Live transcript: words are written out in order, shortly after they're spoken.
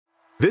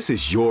This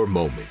is your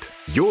moment,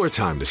 your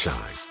time to shine,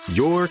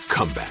 your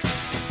comeback.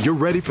 You're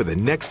ready for the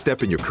next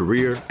step in your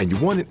career, and you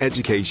want an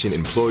education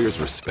employers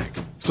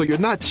respect. So you're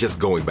not just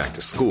going back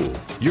to school,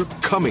 you're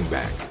coming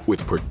back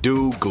with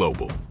Purdue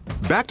Global.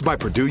 Backed by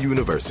Purdue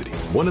University,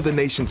 one of the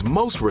nation's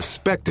most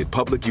respected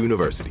public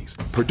universities,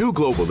 Purdue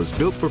Global is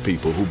built for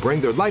people who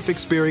bring their life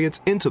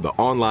experience into the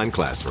online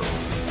classroom.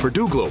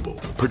 Purdue Global,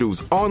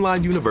 Purdue's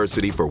online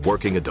university for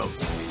working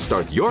adults.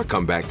 Start your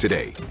comeback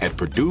today at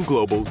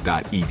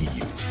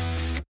purdueglobal.edu.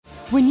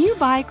 When you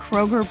buy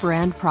Kroger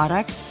brand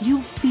products,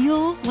 you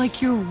feel like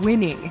you're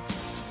winning.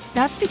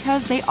 That's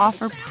because they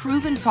offer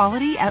proven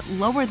quality at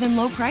lower than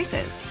low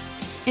prices.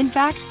 In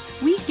fact,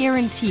 we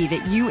guarantee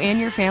that you and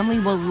your family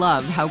will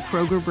love how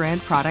Kroger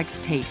brand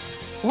products taste,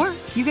 or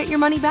you get your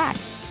money back.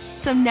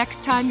 So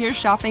next time you're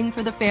shopping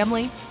for the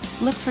family,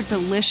 look for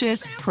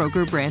delicious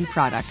Kroger brand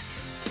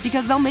products,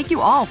 because they'll make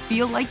you all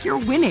feel like you're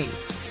winning.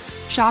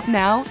 Shop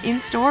now,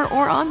 in-store,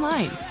 or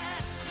online.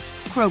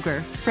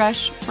 Kroger,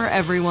 fresh for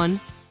everyone.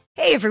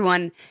 Hey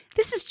everyone,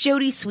 this is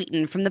Jody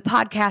Sweeten from the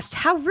podcast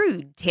How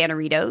Rude,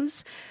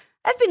 Tanneritos.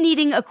 I've been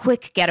needing a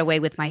quick getaway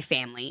with my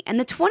family, and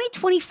the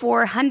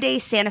 2024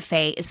 Hyundai Santa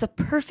Fe is the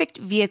perfect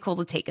vehicle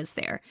to take us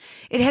there.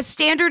 It has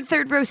standard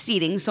third-row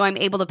seating, so I'm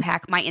able to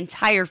pack my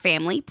entire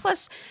family,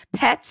 plus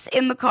pets,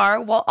 in the car,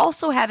 while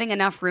also having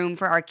enough room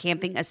for our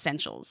camping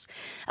essentials.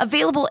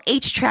 Available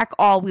H-Track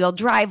all-wheel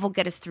drive will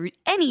get us through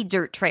any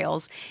dirt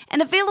trails,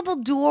 and available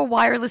dual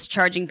wireless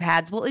charging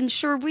pads will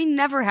ensure we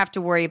never have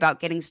to worry about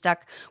getting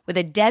stuck with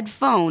a dead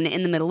phone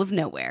in the middle of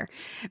nowhere.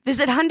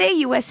 Visit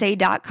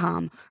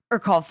HyundaiUSA.com or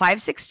call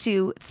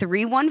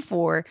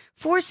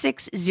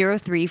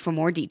 562-314-4603 for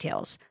more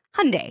details.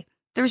 Hyundai,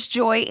 there's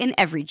joy in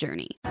every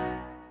journey.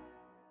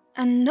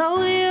 I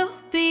know you'll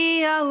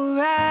be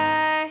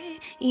alright,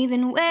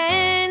 even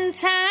when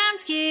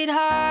times get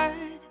hard,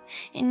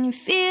 and you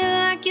feel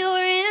like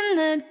you're in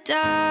the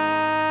dark.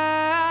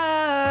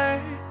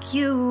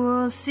 You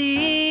will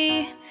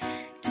see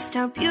just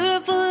how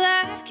beautiful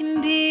life can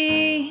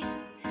be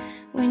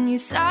when you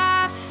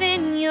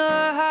soften your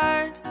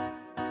heart.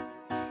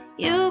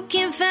 You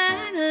can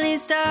finally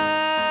start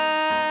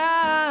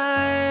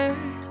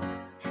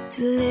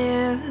to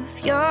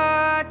live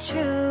your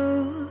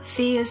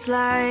truthiest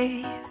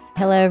life.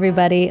 Hello,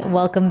 everybody.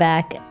 Welcome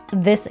back.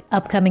 This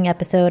upcoming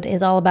episode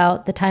is all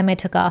about the time I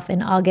took off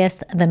in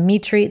August, the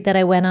me-treat that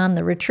I went on,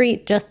 the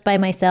retreat just by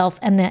myself,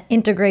 and the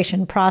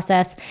integration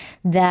process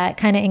that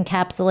kind of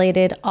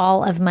encapsulated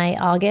all of my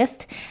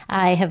August.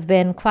 I have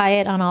been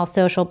quiet on all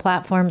social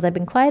platforms. I've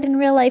been quiet in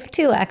real life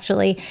too,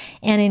 actually.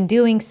 And in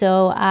doing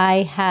so,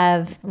 I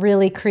have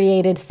really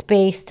created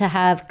space to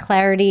have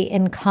clarity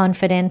and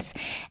confidence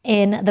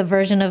in the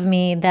version of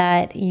me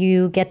that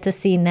you get to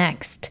see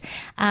next.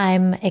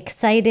 I'm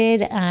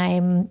excited.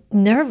 I'm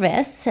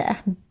nervous.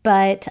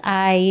 But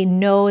I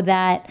know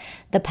that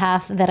the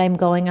path that I'm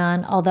going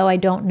on, although I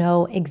don't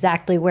know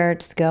exactly where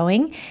it's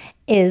going,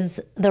 is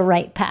the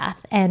right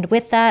path. And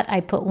with that, I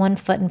put one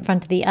foot in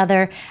front of the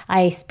other.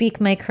 I speak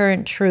my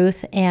current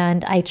truth,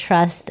 and I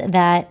trust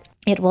that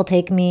it will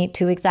take me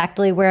to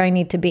exactly where I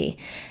need to be.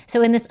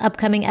 So in this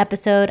upcoming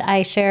episode,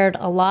 I shared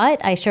a lot.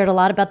 I shared a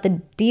lot about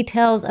the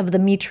details of the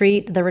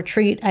me-treat, the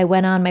retreat I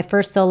went on, my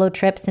first solo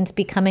trip since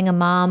becoming a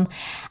mom.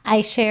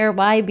 I share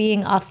why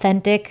being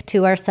authentic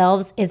to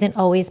ourselves isn't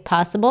always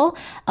possible,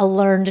 a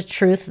learned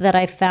truth that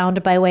I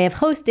found by way of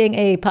hosting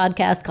a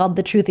podcast called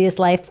The Truthiest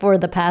Life for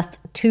the past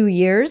 2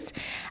 years.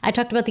 I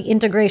talked about the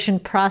integration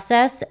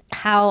process,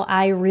 how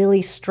I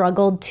really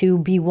struggled to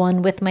be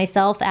one with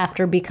myself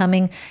after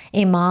becoming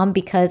a mom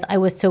because I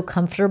was so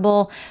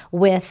comfortable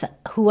with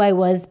who I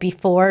was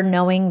before,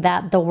 knowing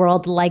that the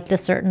world liked a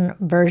certain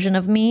version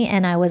of me,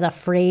 and I was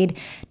afraid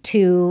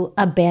to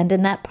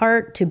abandon that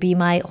part to be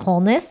my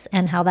wholeness,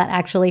 and how that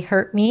actually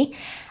hurt me.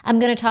 I'm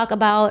going to talk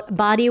about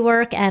body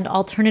work and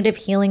alternative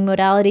healing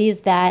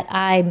modalities that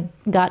I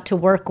got to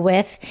work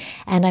with,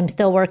 and I'm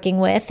still working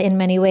with in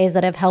many ways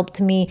that have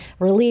helped me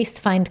release,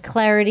 find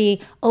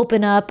clarity,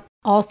 open up.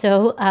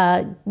 Also,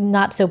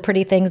 not so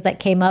pretty things that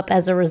came up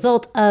as a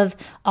result of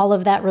all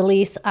of that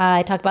release.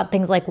 I talked about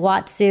things like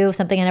Watsu,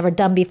 something I never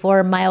done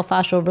before,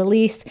 myofascial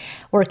release,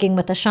 working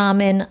with a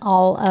shaman,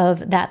 all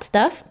of that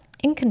stuff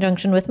in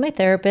conjunction with my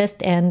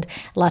therapist and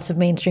lots of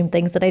mainstream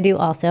things that I do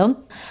also.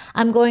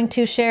 I'm going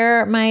to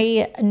share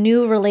my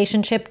new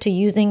relationship to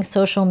using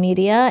social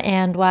media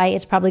and why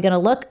it's probably going to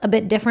look a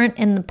bit different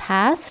in the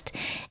past,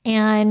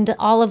 and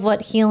all of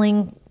what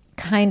healing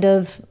kind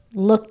of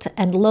looked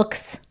and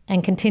looks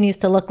and continues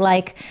to look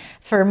like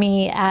for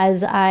me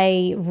as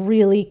I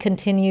really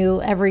continue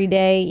every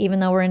day, even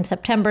though we're in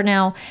September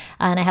now,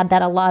 and I had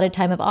that allotted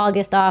time of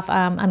August off.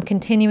 I'm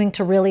continuing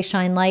to really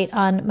shine light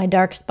on my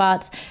dark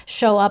spots,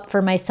 show up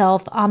for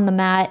myself on the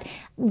mat,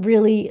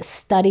 really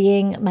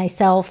studying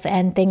myself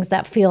and things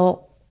that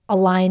feel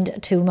aligned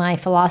to my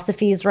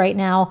philosophies right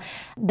now,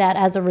 that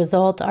as a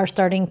result are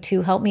starting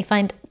to help me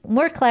find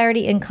more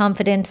clarity and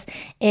confidence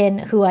in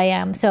who I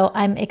am. So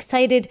I'm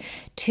excited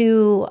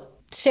to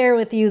share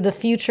with you the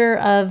future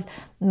of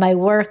my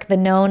work, the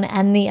known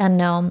and the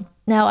unknown.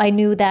 Now, I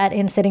knew that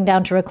in sitting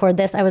down to record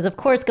this, I was, of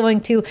course,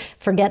 going to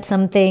forget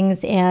some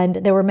things. And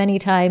there were many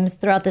times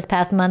throughout this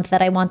past month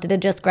that I wanted to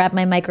just grab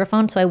my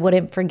microphone so I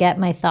wouldn't forget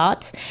my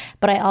thoughts.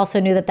 But I also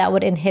knew that that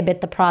would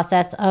inhibit the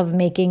process of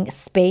making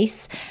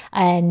space.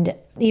 And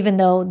even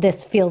though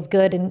this feels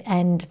good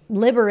and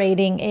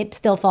liberating, it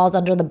still falls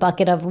under the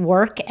bucket of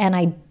work. And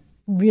I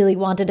really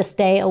wanted to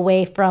stay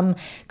away from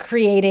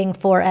creating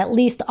for at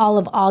least all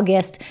of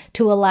August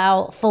to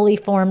allow fully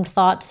formed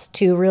thoughts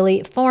to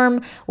really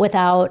form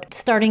without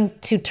starting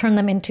to turn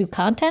them into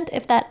content,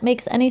 if that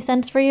makes any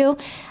sense for you.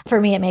 For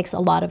me, it makes a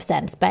lot of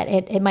sense, but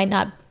it might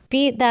not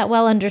be that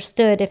well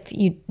understood if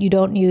you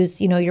don't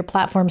use, your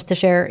platforms to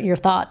share your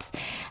thoughts.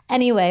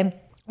 Anyway,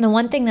 the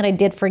one thing that I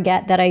did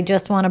forget that I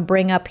just want to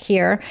bring up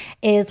here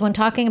is when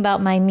talking about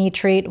my me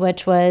treat,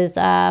 which was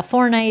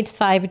 4 nights,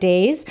 5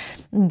 days,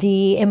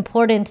 the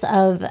importance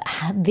of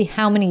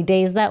how many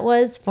days that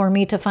was for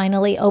me to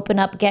finally open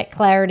up, get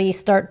clarity,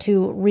 start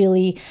to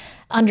really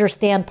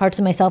understand parts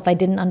of myself I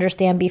didn't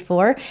understand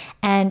before.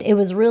 And it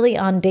was really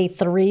on day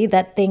 3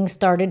 that things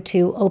started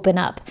to open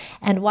up.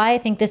 And why I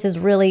think this is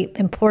really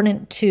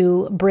important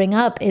to bring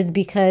up is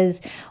because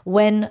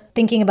when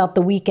thinking about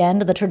the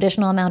weekend, the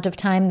traditional amount of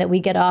time that we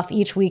get off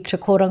each week to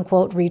quote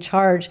unquote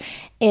recharge,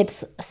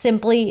 it's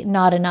simply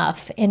not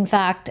enough. In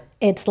fact,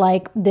 it's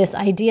like this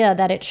idea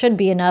that it should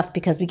be enough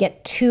because we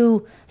get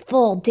 2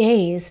 full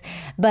days,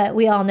 but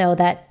we all know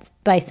that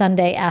by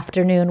Sunday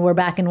afternoon, we're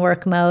back in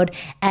work mode,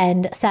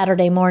 and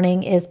Saturday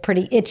morning is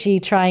pretty itchy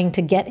trying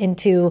to get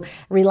into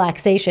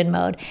relaxation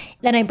mode.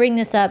 And I bring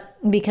this up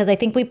because I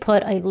think we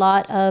put a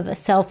lot of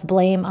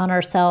self-blame on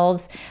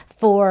ourselves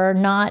for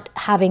not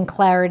having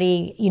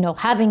clarity,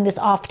 having this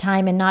off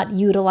time and not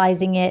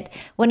utilizing it,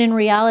 when in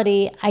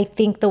reality, I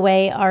think the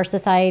way our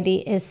society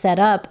is set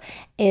up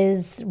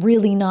is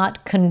really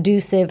not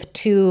conducive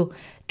to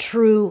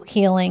true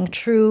healing,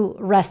 true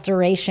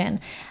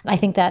restoration. I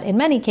think that in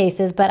many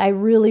cases, but I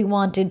really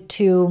wanted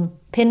to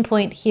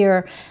pinpoint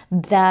here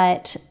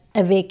that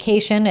a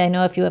vacation, I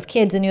know if you have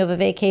kids and you have a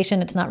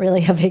vacation, it's not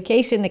really a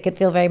vacation. It could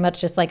feel very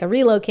much just like a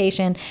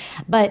relocation,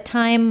 but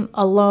time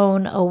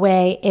alone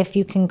away, if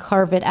you can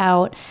carve it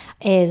out,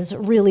 is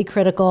really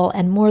critical,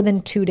 and more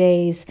than 2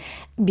 days,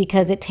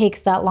 because it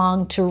takes that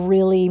long to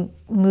really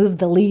move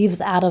the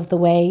leaves out of the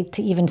way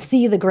to even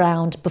see the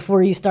ground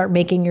before you start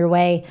making your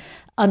way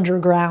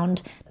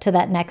underground to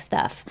that next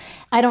stuff.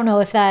 I don't know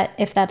if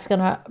that's going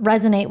to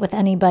resonate with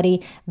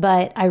anybody,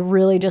 but I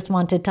really just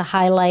wanted to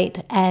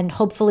highlight and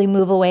hopefully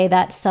move away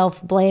that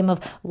self-blame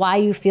of why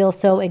you feel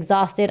so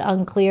exhausted,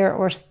 unclear,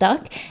 or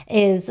stuck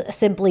is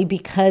simply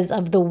because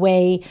of the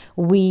way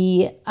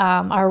we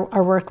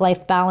our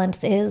work-life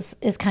balance is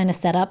kind of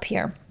set up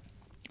here.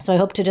 So I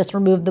hope to just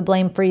remove the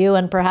blame for you,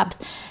 and perhaps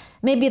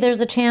maybe there's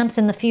a chance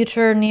in the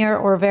future, near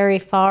or very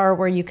far,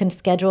 where you can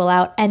schedule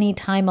out any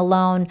time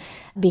alone,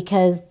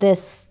 because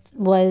this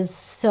was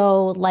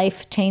so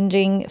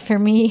life-changing for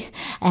me.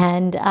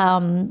 And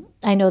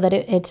I know that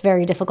it's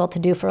very difficult to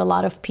do for a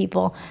lot of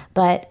people,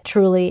 but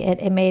truly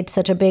it made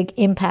such a big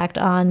impact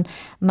on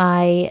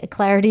my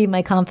clarity,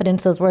 my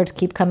confidence. Those words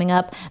keep coming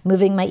up,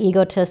 moving my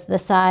ego to the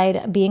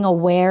side, being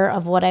aware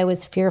of what I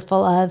was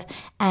fearful of,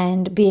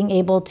 and being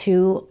able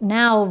to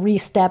now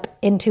re-step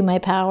into my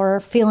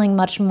power, feeling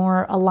much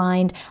more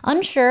aligned,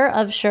 unsure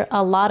of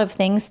a lot of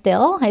things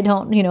still. I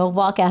don't,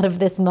 walk out of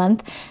this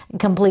month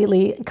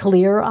completely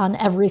clear on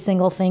every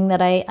single thing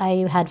that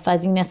I had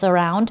fuzziness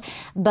around,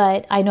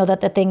 but I know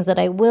that the things that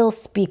I will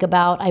speak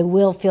about, I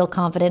will feel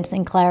confidence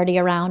and clarity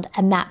around,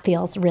 and that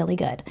feels really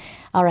good.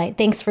 All right,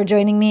 thanks for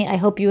joining me. I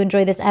hope you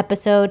enjoy this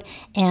episode,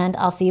 and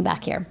I'll see you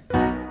back here.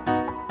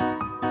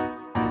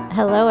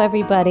 Hello,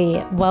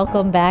 everybody.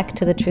 Welcome back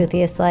to The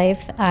Truthiest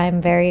Life.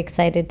 I'm very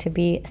excited to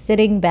be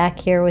sitting back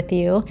here with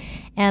you,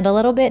 and a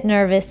little bit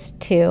nervous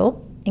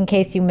too. In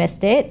case you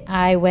missed it,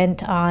 I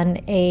went on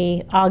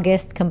a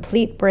August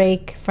complete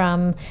break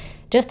from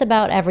just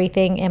about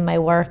everything in my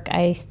work.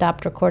 I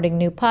stopped recording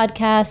new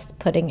podcasts,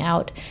 putting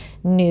out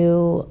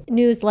new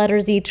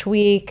newsletters each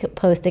week,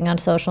 posting on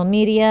social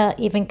media,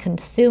 even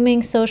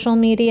consuming social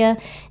media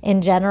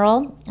in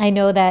general. I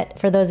know that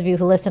for those of you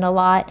who listen a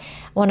lot,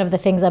 one of the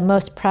things I'm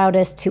most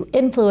proudest to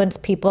influence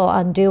people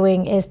on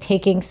doing is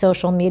taking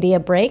social media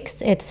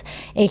breaks. It's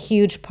a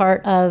huge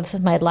part of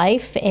my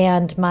life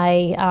and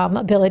my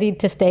ability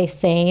to stay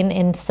sane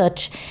in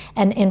such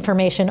an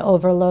information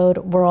overload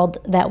world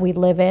that we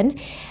live in.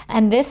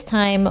 And this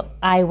time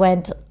I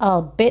went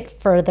a bit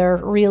further,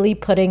 really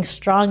putting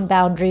strong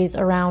boundaries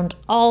around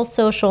all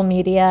social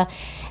media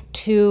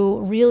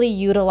to really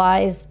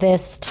utilize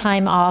this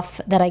time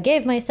off that I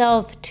gave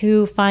myself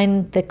to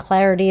find the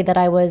clarity that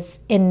I was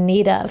in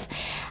need of.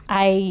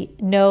 I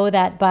know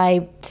that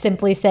by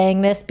simply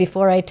saying this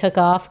before I took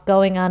off,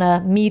 going on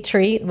a me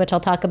treat, which I'll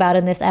talk about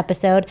in this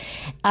episode,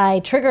 I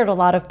triggered a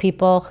lot of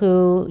people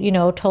who,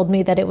 told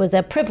me that it was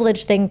a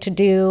privileged thing to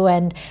do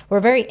and were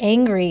very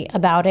angry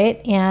about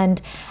it. And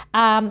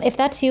if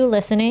that's you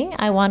listening,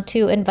 I want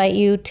to invite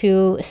you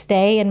to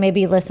stay and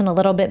maybe listen a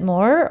little bit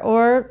more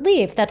or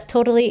leave. That's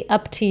totally really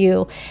up to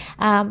you.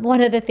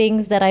 One of the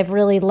things that I've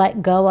really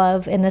let go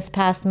of in this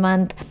past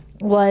month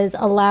was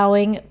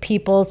allowing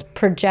people's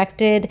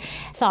projected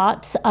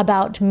thoughts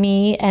about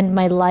me and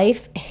my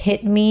life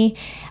hit me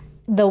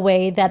the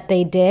way that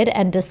they did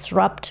and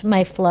disrupt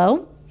my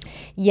flow.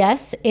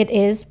 Yes, it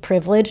is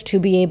privileged to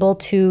be able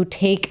to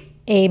take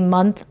a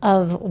month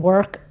of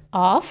work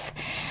off.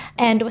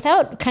 And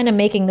without kind of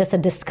making this a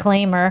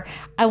disclaimer,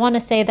 I want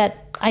to say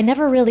that I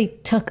never really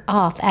took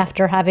off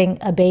after having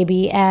a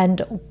baby,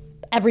 and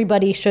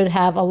everybody should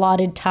have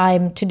allotted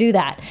time to do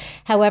that.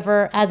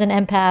 However, as an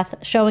empath,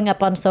 showing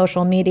up on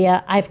social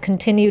media, I've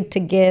continued to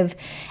give.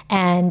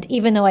 And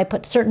even though I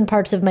put certain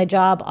parts of my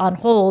job on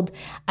hold,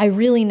 I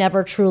really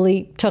never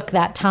truly took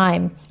that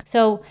time.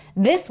 So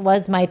this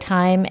was my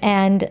time.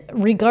 And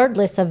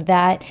regardless of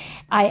that,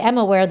 I am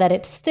aware that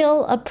it's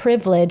still a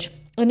privilege.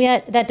 And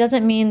yet that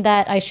doesn't mean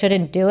that I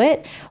shouldn't do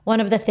it. One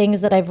of the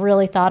things that I've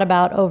really thought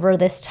about over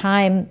this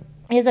time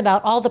is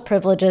about all the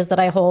privileges that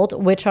I hold,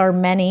 which are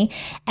many,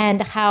 and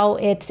how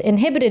it's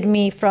inhibited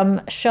me from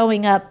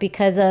showing up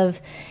because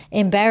of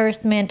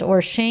embarrassment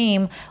or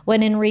shame,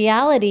 when in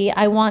reality,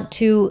 I want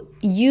to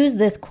use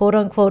this quote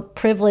unquote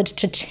privilege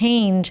to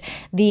change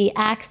the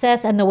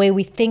access and the way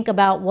we think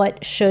about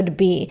what should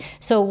be.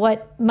 So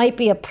what might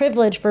be a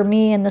privilege for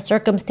me in the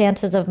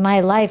circumstances of my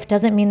life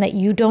doesn't mean that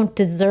you don't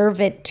deserve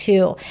it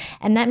too.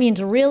 And that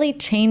means really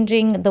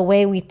changing the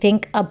way we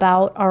think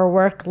about our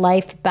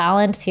work-life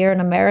balance here in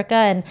America.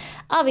 And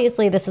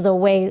obviously this is a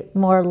way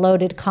more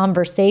loaded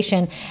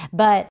conversation,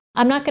 but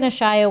I'm not going to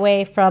shy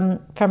away from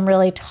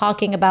really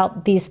talking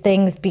about these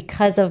things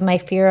because of my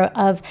fear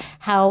of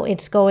how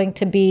it's going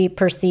to be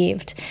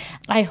perceived.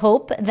 I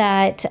hope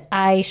that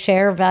I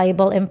share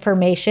valuable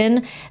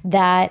information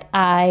that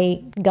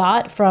I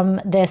got from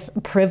this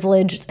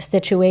privileged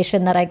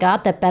situation that I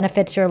got that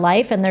benefits your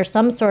life. And there's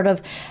some sort of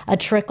a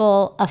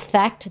trickle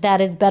effect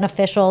that is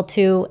beneficial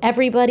to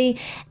everybody,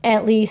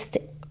 at least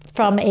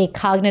from a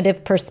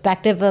cognitive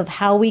perspective of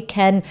how we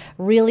can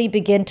really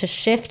begin to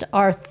shift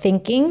our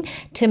thinking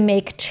to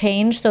make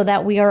change so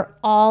that we are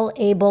all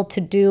able to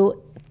do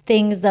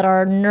things that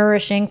are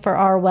nourishing for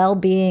our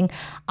well-being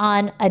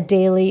on a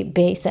daily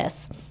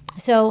basis.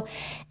 So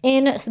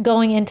in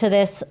going into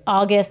this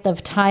August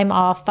of time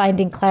off,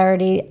 finding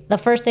clarity, the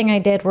first thing I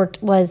did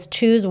was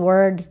choose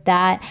words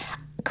that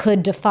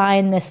could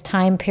define this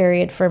time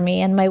period for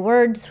me. And my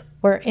words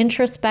were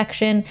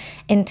introspection,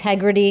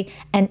 integrity,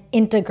 and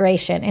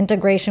integration.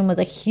 Integration was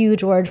a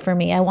huge word for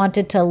me. I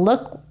wanted to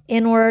look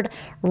inward,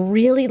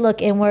 really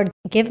look inward,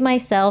 give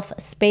myself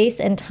space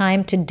and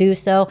time to do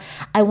so.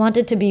 I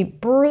wanted to be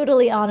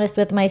brutally honest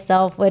with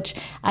myself, which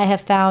I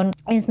have found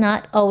is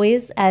not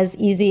always as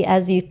easy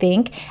as you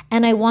think.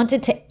 And I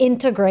wanted to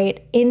integrate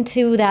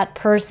into that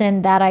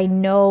person that I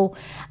know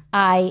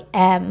I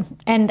am.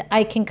 And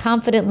I can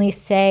confidently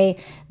say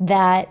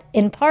that,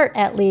 in part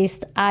at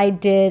least, I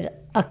did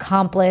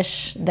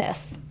accomplish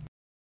this.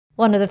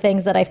 One of the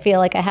things that I feel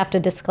like I have to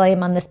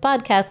disclaim on this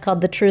podcast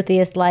called The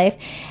Truthiest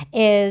Life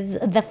is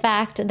the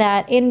fact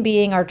that in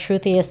being our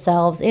truthiest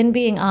selves, in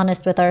being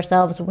honest with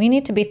ourselves, we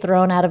need to be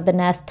thrown out of the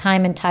nest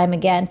time and time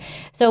again.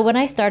 So when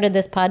I started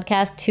this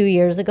podcast 2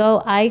 years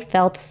ago, I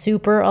felt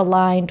super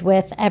aligned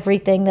with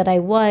everything that I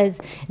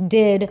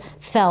did,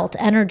 felt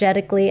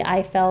energetically.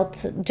 I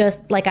felt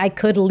just like I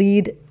could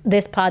lead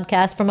this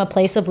podcast from a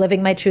place of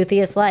living my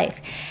truthiest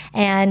life.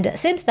 And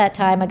since that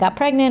time, I got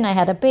pregnant, I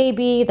had a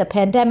baby, the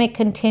pandemic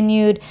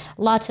continued,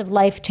 lots of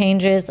life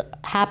changes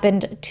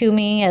happened to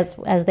me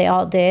as they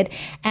all did.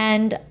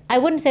 And I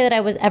wouldn't say that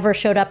I was ever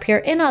showed up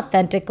here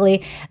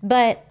inauthentically,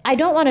 but I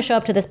don't want to show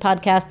up to this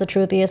podcast, The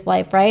Truthiest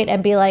Life, right?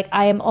 And be like,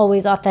 I am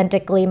always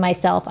authentically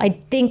myself. I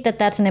think that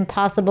that's an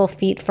impossible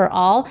feat for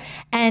all.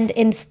 And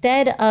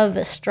instead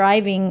of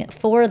striving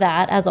for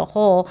that as a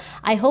whole,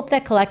 I hope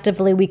that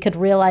collectively we could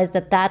realize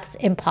that that's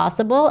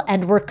impossible.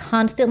 And we're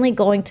constantly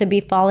going to be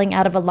falling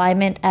out of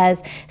alignment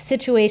as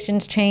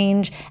situations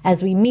change,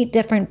 as we meet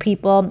different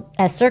people,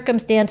 as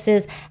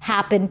circumstances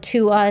happen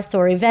to us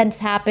or events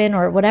happen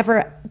or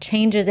whatever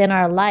changes in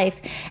our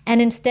life.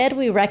 And instead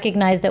we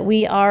recognize that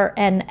we are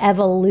an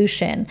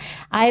evolution.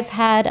 I've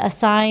had a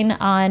sign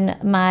on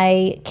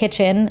my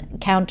kitchen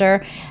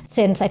counter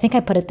since I think I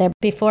put it there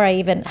before I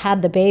even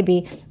had the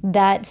baby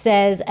that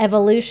says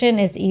evolution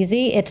is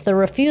easy. It's the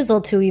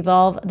refusal to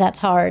evolve that's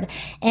hard.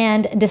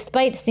 And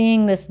despite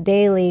seeing this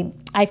daily,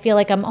 I feel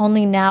like I'm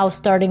only now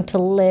starting to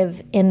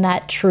live in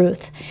that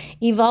truth.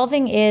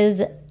 Evolving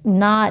is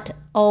not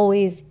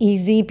always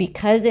easy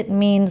because it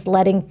means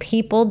letting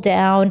people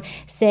down,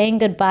 saying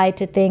goodbye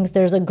to things.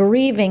 There's a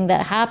grieving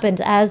that happens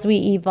as we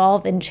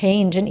evolve and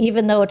change. And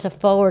even though it's a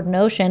forward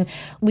notion,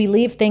 we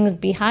leave things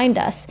behind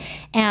us.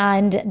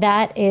 And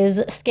that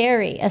is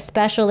scary,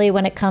 especially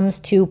when it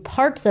comes to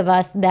parts of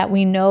us that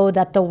we know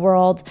that the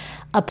world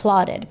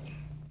applauded.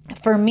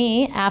 For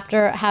me,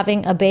 after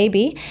having a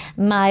baby,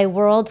 my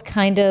world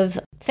kind of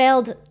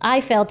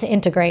I failed to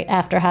integrate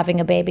after having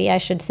a baby, I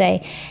should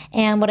say.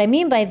 And what I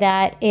mean by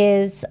that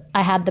is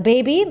I had the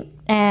baby,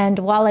 and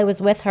while I was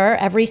with her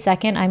every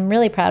second, I'm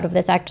really proud of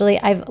this actually,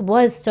 I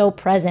was so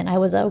present. I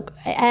was a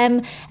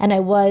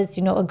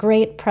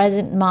great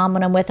present mom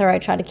when I'm with her. I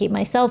try to keep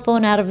my cell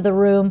phone out of the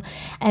room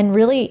and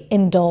really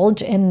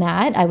indulge in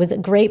that. I was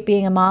great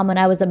being a mom when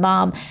I was a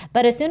mom.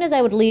 But as soon as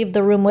I would leave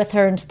the room with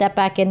her and step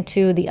back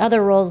into the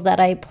other roles that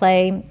I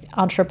play,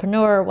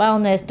 entrepreneur,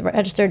 wellness,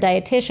 registered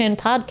dietitian,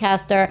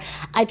 podcaster,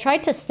 I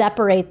tried to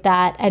separate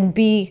that and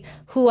be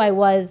who I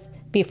was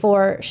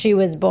before she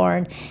was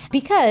born,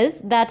 because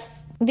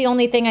that's the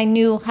only thing I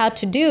knew how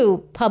to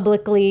do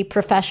publicly,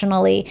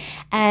 professionally.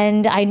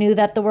 And I knew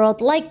that the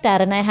world liked that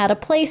and I had a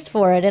place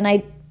for it. And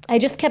I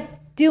just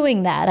kept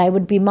doing that. I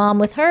would be mom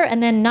with her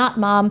and then not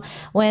mom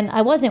when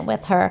I wasn't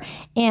with her.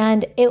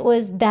 And it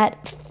was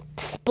that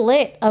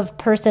split of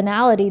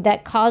personality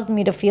that caused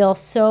me to feel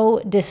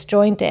so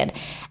disjointed.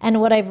 And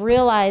what I've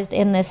realized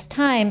in this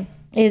time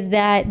is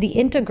that the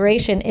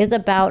integration is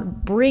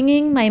about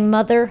bringing my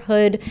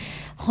motherhood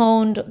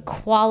honed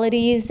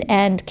qualities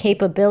and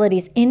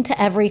capabilities into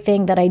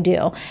everything that I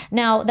do.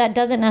 Now, that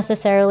doesn't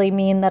necessarily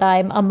mean that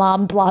I'm a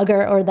mom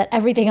blogger or that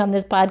everything on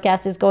this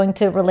podcast is going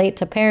to relate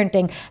to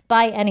parenting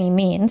by any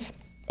means.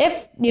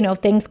 If,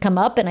 things come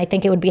up and I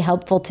think it would be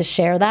helpful to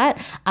share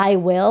that, I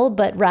will.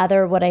 But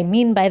rather what I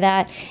mean by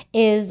that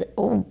is,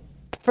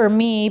 for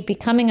me,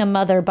 becoming a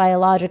mother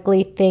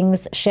biologically,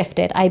 things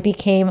shifted. I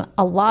became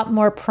a lot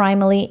more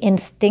primally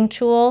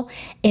instinctual,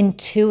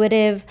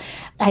 intuitive.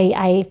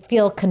 I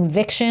feel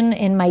conviction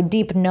in my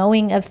deep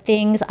knowing of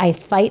things. I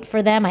fight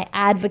for them. I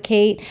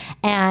advocate.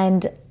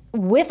 And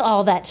with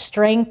all that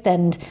strength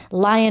and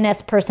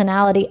lioness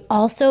personality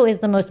also is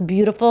the most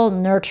beautiful,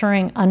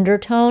 nurturing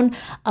undertone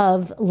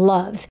of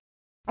love.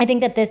 I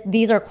think that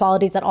these are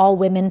qualities that all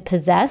women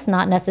possess,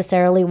 not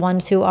necessarily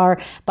ones who are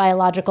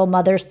biological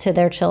mothers to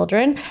their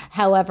children.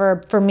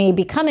 However, for me,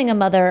 becoming a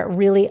mother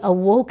really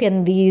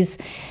awoken these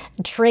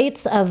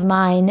traits of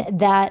mine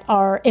that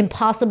are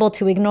impossible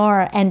to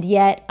ignore. And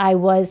yet I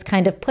was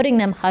kind of putting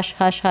them hush,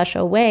 hush, hush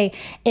away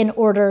in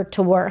order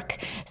to work.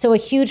 So a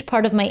huge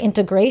part of my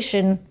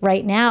integration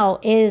right now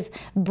is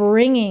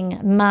bringing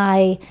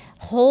my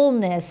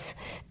wholeness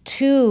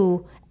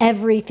to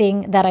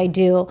everything that I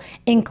do,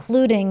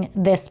 including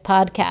this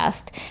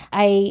podcast.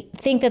 I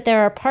think that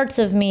there are parts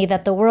of me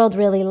that the world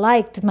really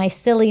liked, my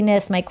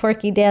silliness, my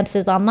quirky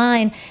dances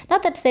online.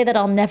 Not that to say that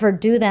I'll never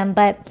do them,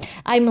 but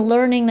I'm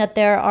learning that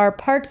there are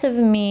parts of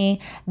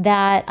me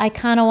that I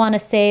kind of want to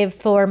save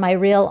for my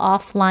real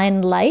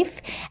offline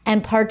life,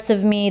 and parts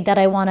of me that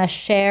I want to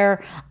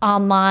share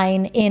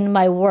online in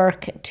my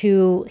work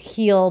to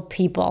heal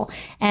people.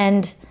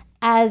 And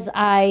as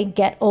I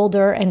get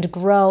older and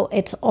grow,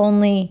 it's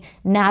only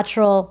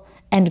natural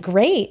and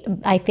great,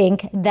 I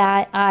think,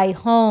 that I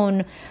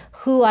hone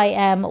who I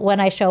am when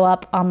I show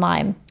up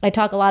online. I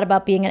talk a lot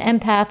about being an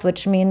empath,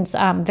 which means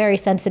I'm very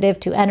sensitive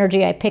to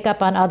energy. I pick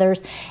up on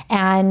others.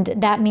 And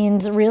that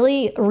means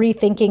really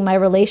rethinking my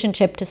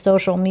relationship to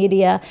social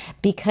media,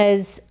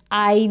 because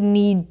I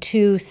need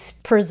to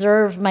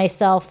preserve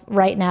myself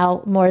right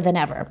now more than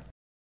ever.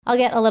 I'll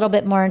get a little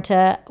bit more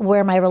into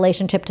where my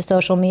relationship to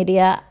social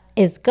media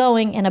is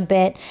going in a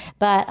bit,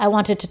 but I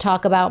wanted to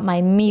talk about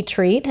my Me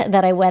Treat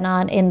that I went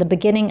on in the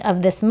beginning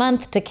of this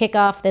month to kick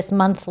off this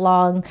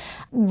month-long,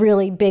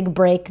 really big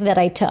break that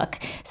I took.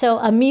 So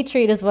a Me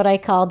Treat is what I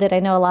called it. I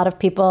know a lot of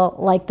people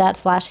like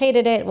that /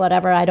 hated it,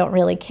 whatever, I don't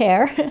really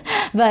care.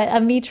 But a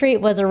Me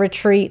Treat was a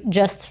retreat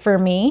just for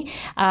me.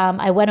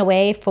 I went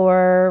away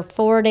for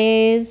 4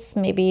 days,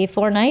 maybe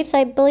 4 nights,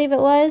 I believe it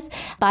was,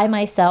 by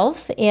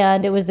myself.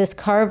 And it was this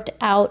carved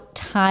out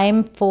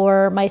time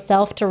for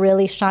myself to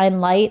really shine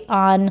light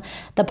on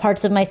the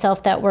parts of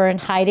myself that were in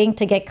hiding,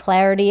 to get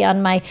clarity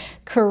on my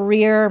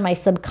career, my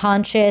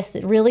subconscious,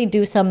 really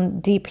do some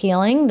deep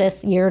healing.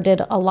 This year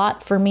did a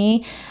lot for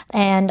me,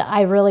 and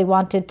I really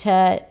wanted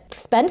to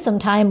spend some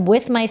time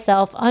with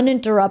myself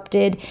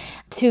uninterrupted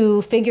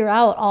to figure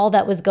out all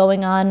that was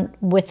going on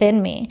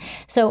within me.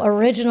 So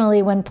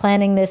originally, when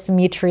planning this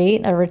Me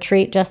Treat, a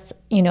retreat just,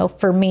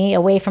 for me,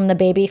 away from the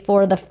baby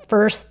for the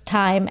first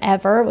time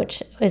ever,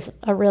 which is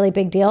a really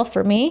big deal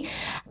for me,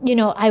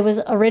 I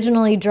was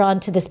originally drawn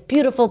to this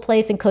beautiful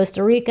place in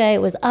Costa Rica.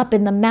 It was up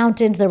in the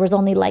mountains. There was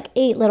only like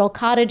 8 little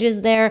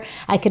cottages there.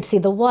 I could see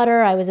the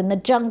water. I was in the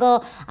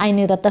jungle. I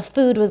knew that the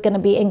food was going to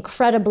be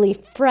incredibly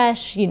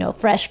fresh,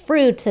 fresh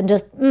fruits and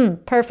just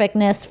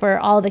perfectness for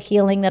all the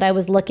healing that I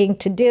was looking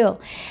to do.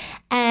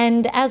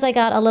 And as I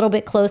got a little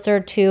bit closer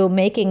to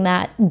making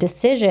that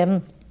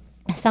decision,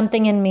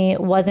 something in me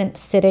wasn't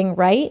sitting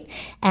right.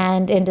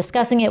 And in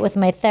discussing it with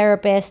my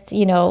therapist,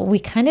 we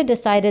kind of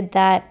decided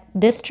that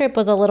this trip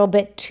was a little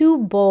bit too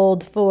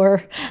bold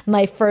for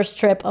my first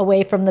trip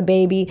away from the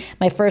baby,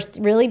 my first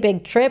really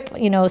big trip.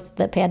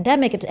 The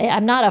pandemic,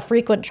 I'm not a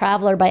frequent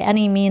traveler by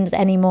any means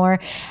anymore.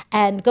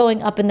 And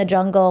going up in the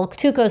jungle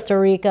to Costa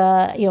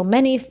Rica,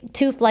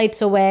 2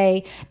 flights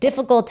away,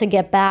 difficult to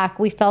get back,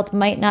 we felt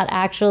might not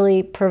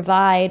actually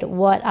provide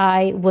what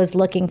I was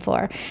looking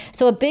for.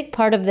 So a big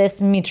part of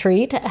this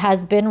retreat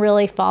has been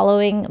really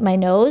following my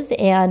nose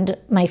and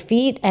my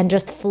feet and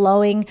just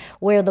flowing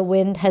where the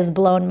wind has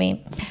blown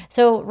me.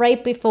 So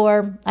right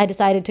before I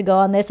decided to go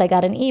on this, I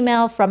got an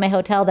email from a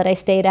hotel that I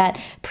stayed at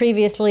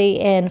previously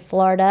in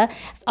Florida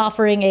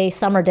offering a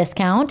summer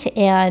discount.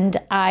 And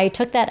I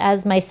took that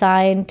as my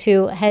sign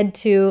to head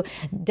to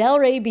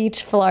Delray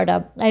Beach,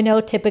 Florida. I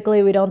know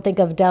typically we don't think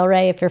of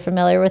Delray, if you're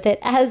familiar with it,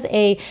 as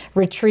a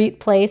retreat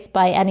place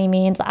by any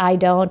means. I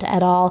don't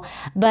at all.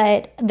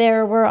 But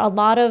there were a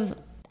lot of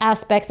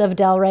aspects of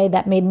Delray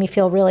that made me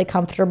feel really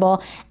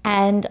comfortable.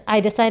 And I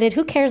decided,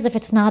 who cares if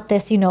it's not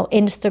this,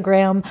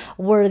 Instagram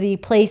worthy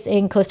place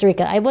in Costa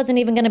Rica? I wasn't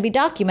even going to be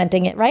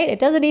documenting it, right? It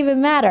doesn't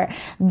even matter.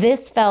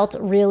 This felt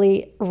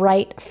really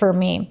right for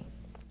me.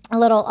 A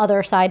little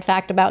other side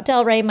fact about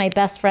Delray, my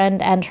best friend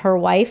and her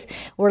wife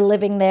were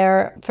living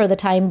there for the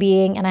time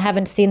being, and I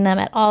haven't seen them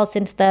at all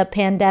since the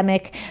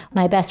pandemic.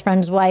 My best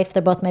friend's wife,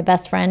 they're both my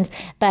best friends,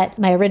 but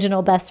my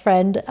original best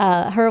friend,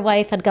 her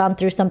wife had gone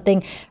through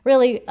something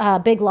really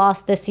big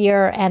loss this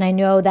year, and I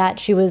know that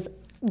she was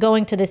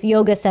going to this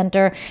yoga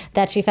center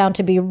that she found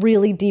to be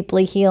really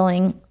deeply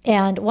healing.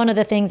 And one of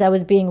the things I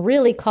was being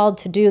really called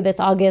to do this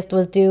August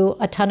was do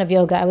a ton of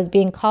yoga. I was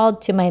being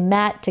called to my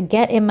mat to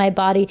get in my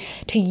body,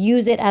 to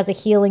use it as a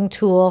healing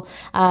tool.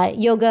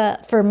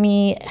 Yoga for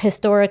me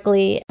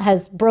historically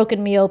has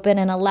broken me open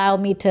and allowed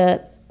me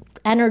to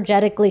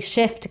energetically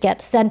shift,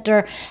 get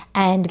center,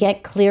 and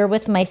get clear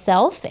with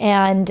myself.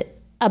 And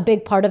a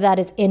big part of that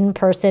is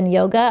in-person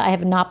yoga. I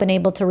have not been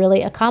able to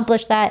really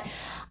accomplish that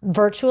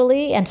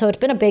virtually. And so it's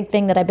been a big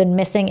thing that I've been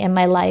missing in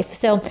my life.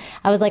 So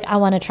I was like, I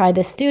want to try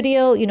this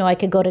studio. I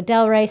could go to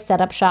Delray,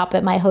 set up shop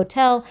at my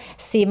hotel,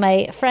 see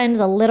my friends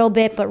a little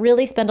bit, but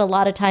really spend a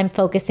lot of time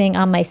focusing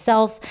on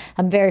myself.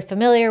 I'm very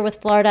familiar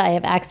with Florida. I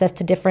have access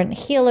to different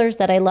healers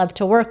that I love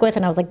to work with.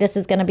 And I was like, this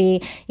is going to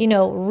be,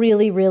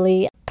 really,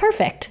 really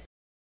perfect.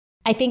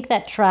 I think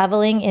that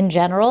traveling in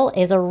general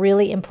is a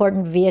really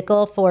important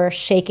vehicle for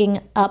shaking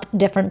up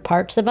different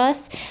parts of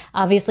us.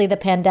 Obviously, the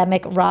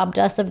pandemic robbed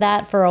us of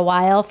that for a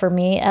while. For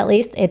me, at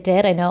least, it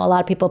did. I know a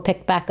lot of people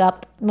picked back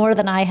up more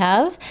than I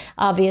have,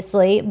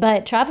 obviously.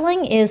 But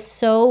traveling is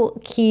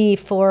so key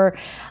for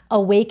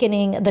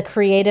awakening the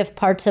creative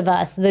parts of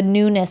us, the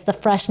newness, the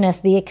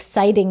freshness, the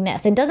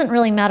excitingness. It doesn't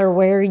really matter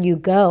where you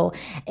go.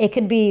 It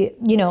could be,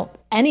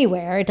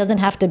 anywhere. It doesn't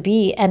have to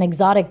be an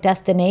exotic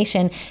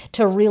destination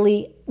to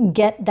really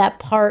get that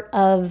part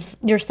of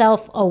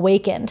yourself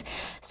awakened.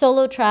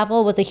 Solo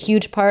travel was a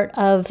huge part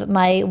of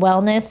my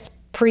wellness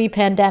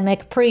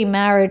pre-pandemic,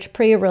 pre-marriage,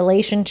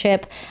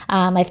 pre-relationship.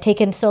 I've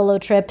taken solo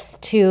trips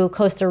to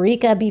Costa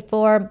Rica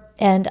before,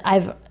 and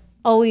I've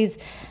always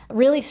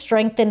really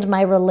strengthened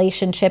my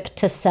relationship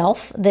to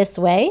self this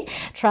way.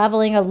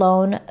 Traveling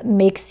alone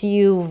makes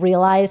you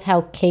realize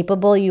how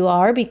capable you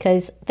are,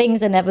 because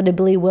things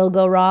inevitably will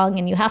go wrong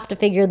and you have to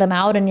figure them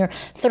out, and you're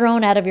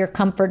thrown out of your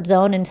comfort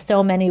zone in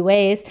so many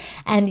ways.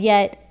 And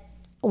yet,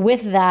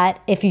 with that,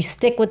 if you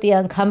stick with the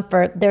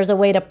uncomfort, there's a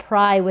way to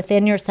pry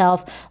within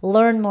yourself,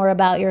 learn more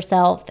about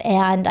yourself.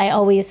 And I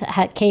always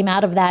came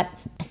out of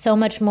that so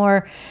much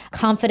more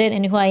confident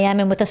in who I am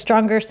and with a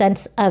stronger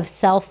sense of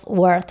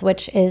self-worth,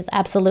 which is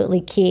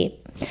absolutely key.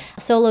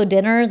 Solo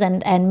dinners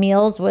and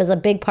meals was a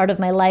big part of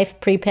my life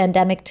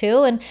pre-pandemic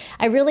too. And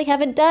I really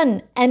haven't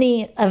done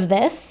any of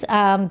this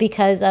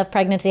because of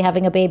pregnancy,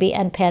 having a baby,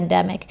 and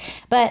pandemic.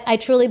 But I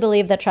truly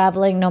believe that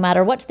traveling, no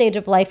matter what stage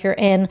of life you're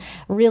in,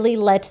 really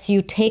lets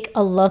you take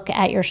a look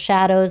at your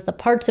shadows, the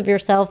parts of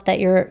yourself that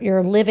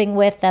you're living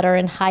with that are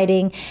in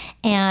hiding,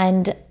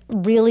 and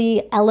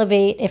really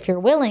elevate, if you're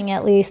willing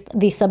at least,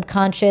 the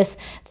subconscious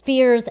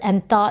fears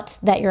and thoughts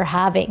that you're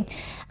having.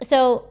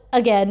 So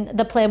again,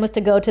 the plan was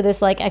to go to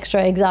this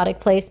extra exotic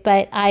place,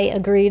 but I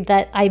agreed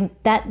that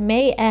that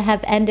may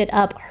have ended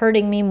up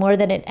hurting me more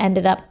than it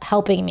ended up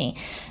helping me.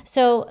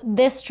 So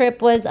this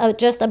trip was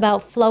just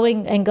about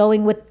flowing and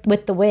going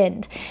with the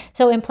wind.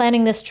 So in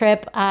planning this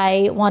trip,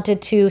 I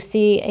wanted to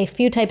see a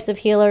few types of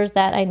healers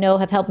that I know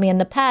have helped me in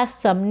the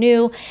past, some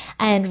new,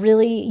 and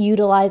really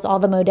utilize all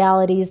the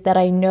modalities that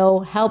I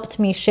know helped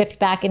me shift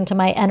back into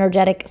my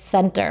energetic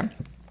center.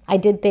 I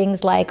did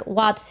things like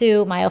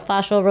Watsu,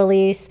 myofascial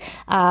release.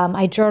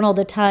 I journaled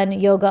a ton,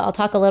 yoga. I'll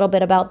talk a little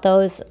bit about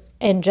those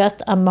in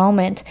just a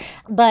moment.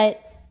 But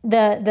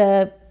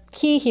the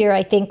key here,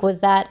 I think,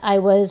 was that I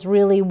was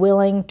really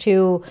willing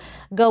to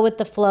go with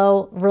the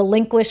flow,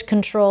 relinquish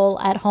control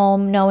at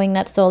home, knowing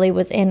that Soli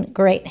was in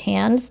great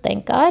hands,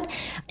 thank God,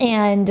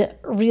 and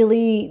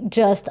really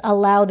just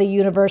allow the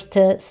universe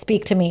to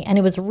speak to me. And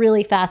it was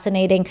really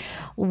fascinating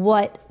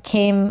what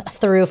came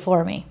through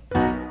for me.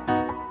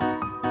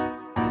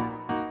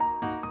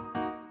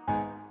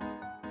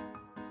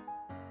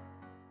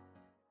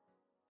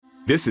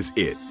 This is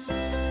it.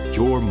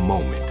 Your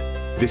moment.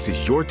 This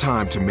is your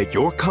time to make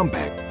your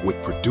comeback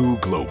with Purdue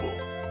Global.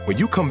 When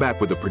you come back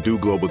with a Purdue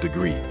Global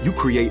degree, you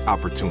create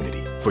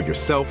opportunity for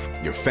yourself,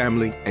 your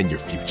family, and your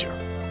future.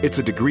 It's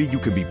a degree you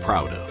can be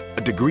proud of,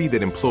 a degree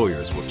that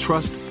employers will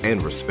trust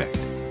and respect.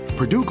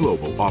 Purdue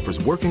Global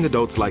offers working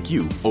adults like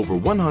you over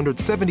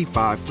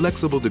 175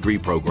 flexible degree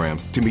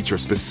programs to meet your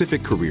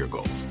specific career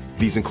goals.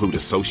 These include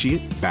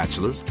associate,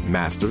 bachelor's,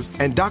 master's,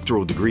 and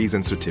doctoral degrees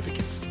and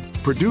certificates.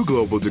 Purdue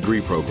Global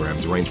degree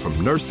programs range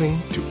from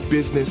nursing to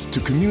business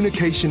to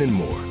communication and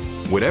more.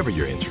 Whatever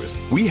your interest,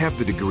 we have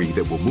the degree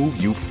that will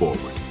move you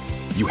forward.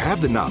 You have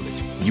the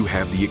knowledge, you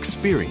have the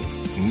experience.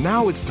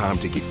 Now it's time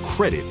to get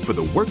credit for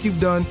the work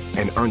you've done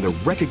and earn the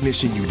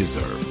recognition you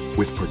deserve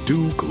with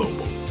Purdue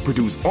Global,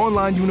 Purdue's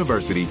online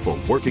university for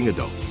working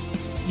adults.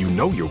 You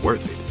know you're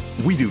worth it.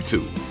 We do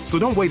too. So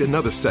don't wait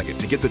another second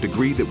to get the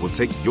degree that will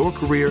take your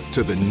career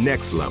to the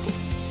next level.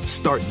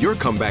 Start your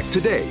comeback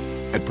today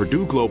at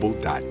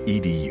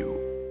purdueglobal.edu.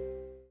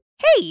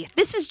 Hey,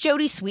 this is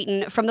Jodie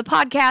Sweetin from the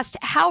podcast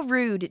How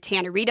Rude,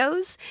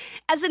 Tanneritos.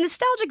 As a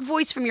nostalgic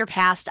voice from your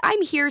past,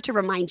 I'm here to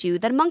remind you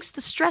that amongst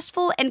the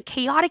stressful and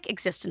chaotic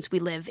existence we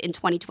live in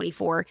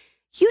 2024,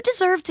 you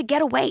deserve to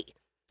get away.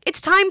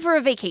 It's time for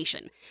a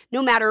vacation,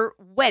 no matter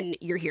when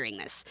you're hearing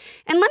this.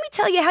 And let me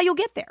tell you how you'll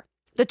get there.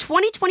 The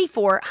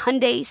 2024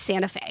 Hyundai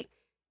Santa Fe.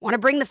 Want to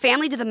bring the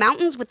family to the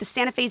mountains with the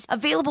Santa Fe's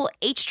available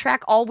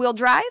H-Track all-wheel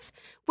drive?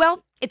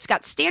 Well, it's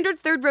got standard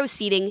third-row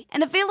seating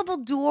and available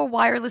dual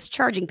wireless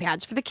charging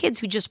pads for the kids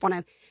who just want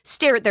to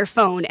stare at their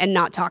phone and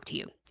not talk to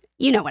you.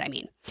 You know what I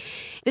mean.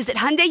 Visit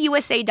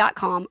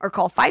HyundaiUSA.com or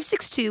call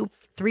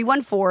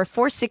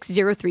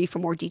 562-314-4603 for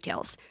more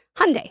details.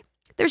 Hyundai.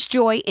 There's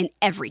joy in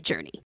every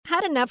journey.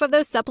 Had enough of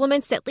those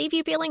supplements that leave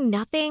you feeling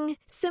nothing?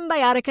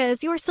 Symbiotica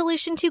is your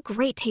solution to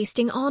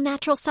great-tasting,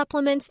 all-natural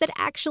supplements that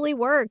actually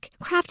work.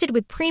 Crafted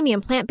with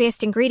premium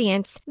plant-based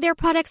ingredients, their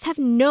products have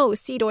no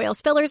seed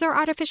oils, fillers, or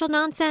artificial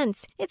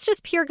nonsense. It's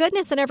just pure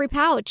goodness in every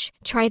pouch.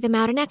 Try them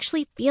out and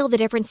actually feel the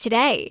difference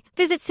today.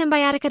 Visit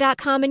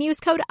Symbiotica.com and use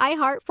code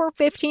IHEART for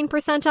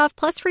 15% off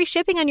plus free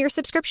shipping on your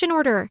subscription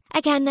order.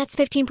 Again, that's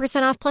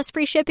 15% off plus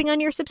free shipping on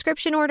your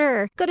subscription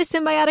order. Go to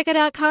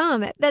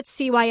Symbiotica.com.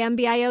 That's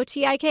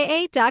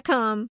CYMBIOTIKA.com.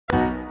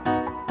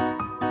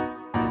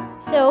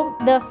 So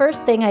the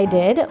first thing I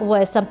did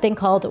was something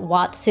called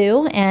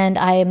Watsu, and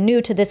I am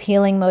new to this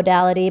healing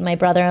modality. My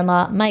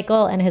brother-in-law,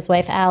 Michael, and his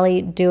wife,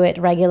 Allie, do it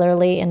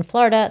regularly in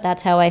Florida.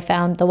 That's how I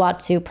found the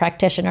Watsu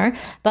practitioner.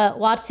 But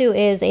Watsu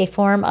is a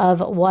form of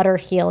water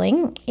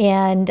healing,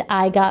 and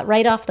I got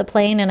right off the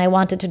plane, and I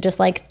wanted to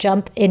just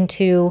jump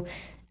into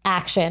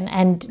action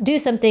and do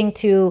something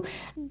to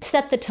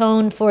set the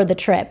tone for the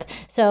trip.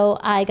 So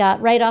I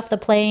got right off the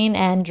plane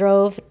and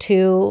drove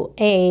to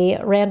a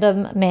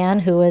random man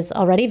who was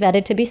already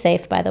vetted to be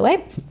safe, by the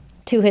way,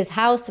 to his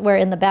house where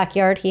in the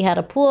backyard he had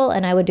a pool,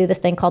 and I would do this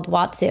thing called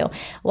Watsu.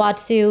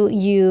 Watsu,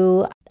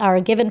 you are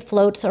given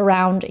floats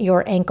around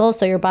your ankles,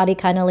 so your body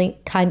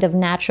kind of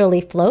naturally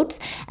floats,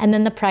 and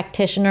then the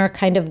practitioner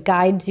kind of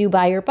guides you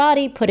by your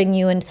body, putting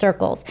you in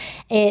circles.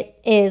 It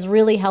is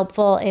really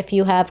helpful if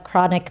you have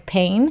chronic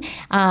pain.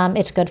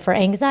 It's good for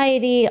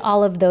anxiety,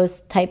 all of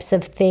those types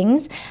of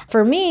things.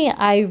 For me,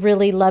 I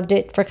really loved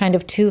it for kind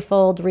of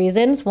twofold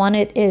reasons. One,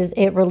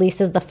 it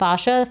releases the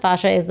fascia.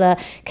 Fascia is the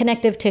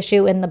connective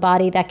tissue in the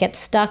body that gets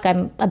stuck.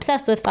 I'm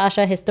obsessed with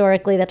fascia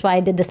historically. That's why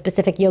I did the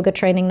specific yoga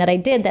training that I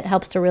did that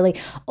helps to really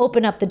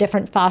open up the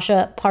different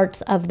fascia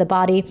parts of the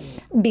body,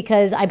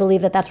 because I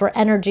believe that that's where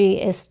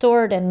energy is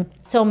stored, and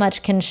so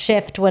much can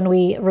shift when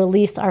we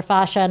release our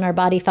fascia and our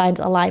body finds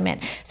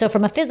alignment. So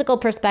from a physical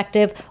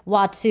perspective,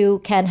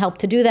 Watsu can help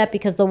to do that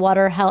because the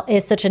water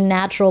is such a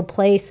natural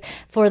place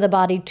for the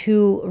body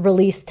to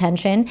release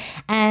tension.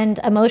 And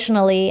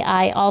emotionally,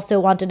 I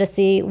also wanted to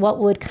see what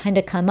would kind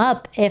of come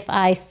up if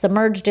I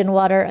submerged in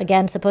water,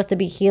 again, supposed to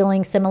be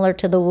healing, similar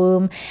to the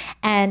womb,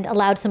 and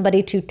allowed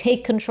somebody to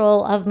take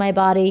control of my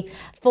body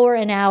for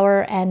an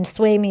hour and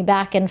sway me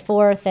back and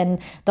forth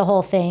and the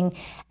whole thing.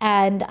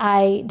 And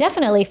I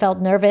definitely felt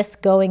nervous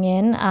going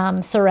in,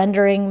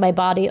 surrendering my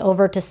body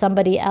over to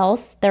somebody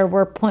else. There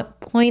were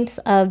points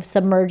of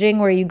submerging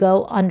where you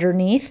go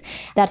underneath.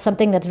 That's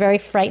something that's very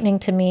frightening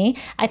to me.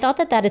 I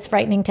thought that is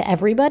frightening to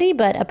everybody,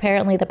 but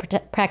apparently the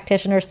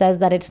practitioner says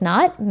that it's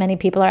not. Many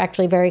people are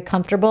actually very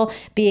comfortable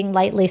being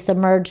lightly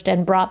submerged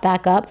and brought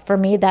back up. For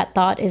me, that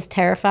thought is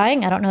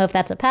terrifying. I don't know if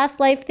that's a past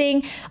life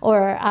thing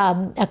or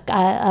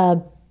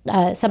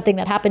something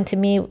that happened to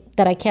me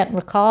that I can't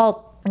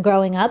recall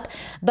growing up.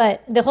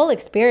 But the whole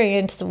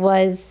experience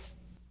was,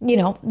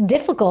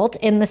 difficult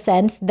in the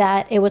sense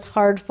that it was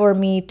hard for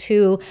me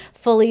to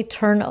fully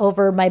turn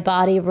over my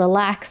body,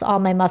 relax all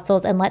my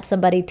muscles, and let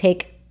somebody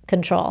take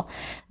control.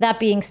 That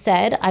being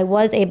said, I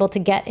was able to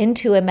get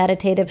into a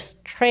meditative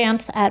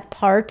trance at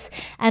parts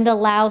and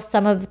allow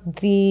some of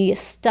the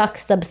stuck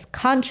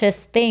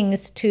subconscious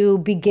things to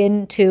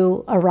begin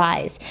to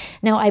arise.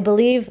 Now, I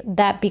believe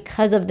that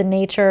because of the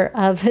nature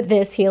of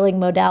this healing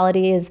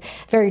modality is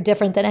very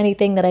different than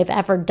anything that I've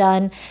ever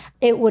done,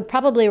 it would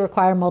probably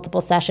require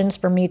multiple sessions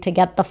for me to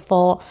get the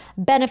full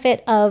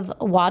benefit of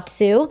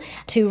Watsu,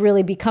 to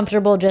really be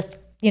comfortable. Just,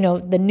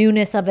 the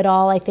newness of it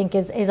all, I think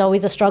is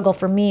always a struggle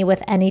for me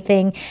with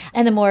anything.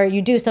 And the more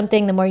you do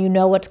something, the more you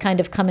know what's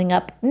kind of coming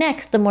up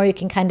next, the more you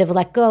can kind of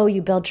let go.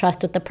 You build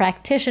trust with the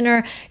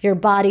practitioner. Your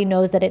body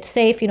knows that it's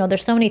safe.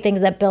 There's so many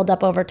things that build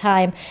up over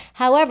time.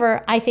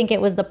 However, I think it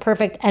was the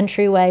perfect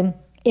entryway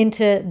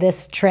into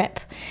this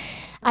trip.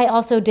 I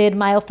also did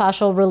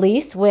myofascial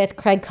release with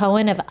Craig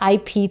Cohen of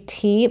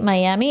IPT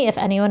Miami. If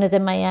anyone is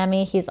in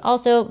Miami, he's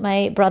also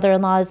my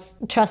brother-in-law's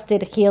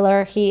trusted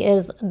healer. He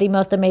is the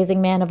most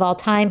amazing man of all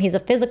time. He's a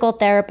physical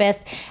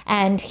therapist,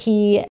 and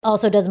he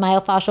also does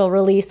myofascial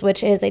release,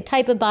 which is a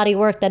type of body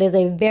work that is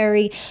a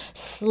very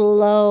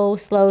slow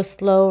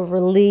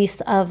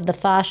release of the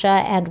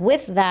fascia. And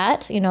with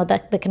that,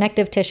 the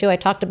connective tissue, I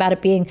talked about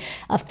it being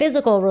a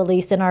physical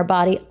release in our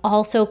body,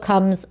 also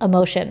comes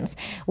emotions.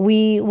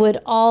 We would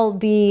all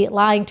be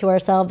lying to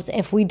ourselves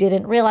if we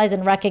didn't realize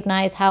and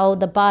recognize how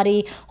the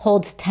body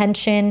holds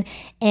tension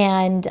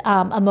and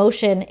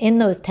emotion in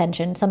those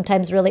tensions.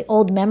 Sometimes really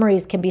old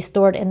memories can be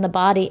stored in the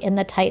body, in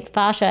the tight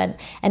fascia,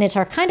 and it's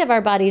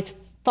our body's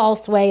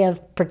false way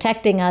of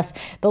protecting us.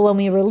 But when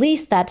we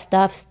release that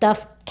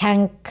stuff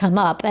can come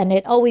up, and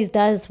it always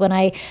does when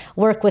I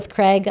work with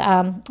Craig.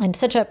 And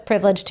such a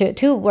privilege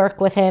to work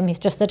with him. He's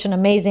just such an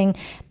amazing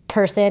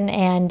person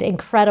and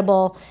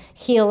incredible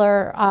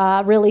healer,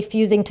 really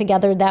fusing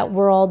together that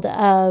world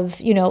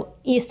of,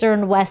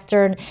 Eastern,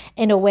 Western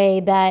in a way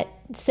that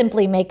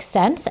simply makes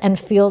sense and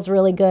feels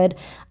really good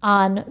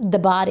on the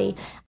body.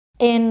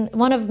 In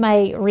one of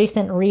my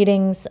recent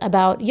readings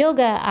about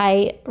yoga,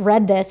 I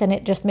read this and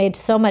it just made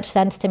so much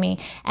sense to me.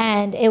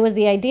 And it was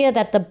the idea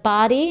that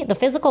the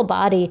physical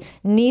body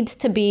needs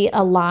to be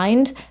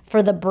aligned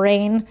for the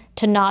brain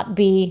to not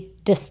be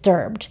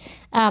disturbed.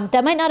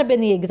 That might not have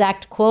been the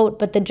exact quote,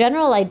 but the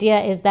general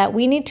idea is that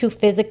we need to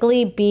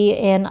physically be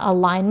in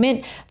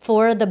alignment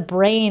for the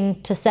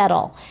brain to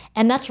settle.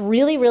 And that's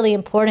really, really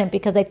important,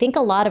 because I think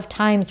a lot of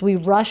times we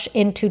rush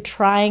into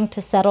trying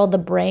to settle the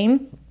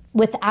brain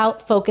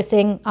without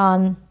focusing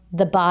on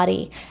the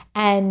body.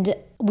 And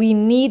we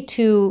need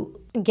to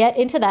get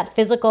into that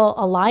physical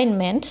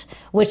alignment,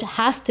 which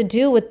has to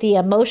do with the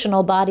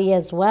emotional body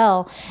as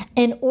well,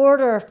 in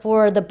order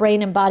for the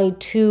brain and body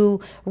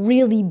to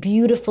really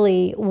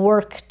beautifully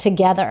work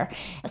together.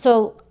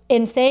 So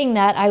in saying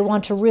that, I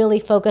want to really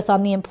focus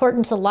on the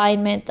importance of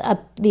alignment,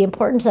 the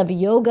importance of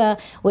yoga,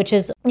 which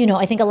is,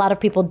 I think a lot of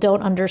people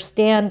don't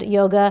understand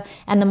yoga.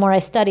 And the more I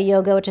study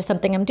yoga, which is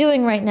something I'm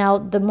doing right now,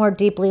 the more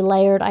deeply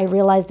layered I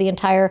realize the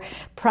entire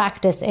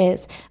practice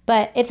is.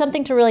 But it's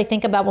something to really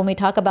think about when we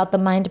talk about the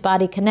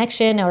mind-body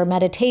connection or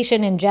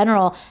meditation in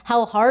general,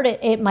 how hard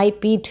it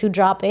might be to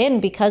drop in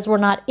because we're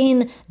not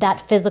in that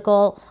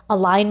physical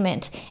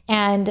alignment.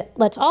 And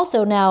let's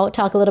also now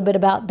talk a little bit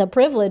about the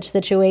privilege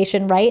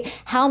situation, right?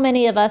 How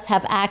many of us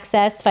have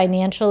access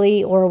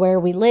financially or where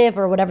we live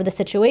or whatever the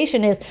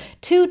situation is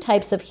to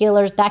types of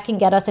healers that can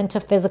get us into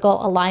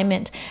physical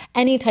alignment?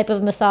 Any type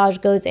of massage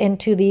goes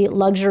into the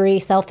luxury,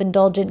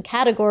 self-indulgent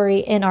category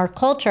in our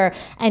culture,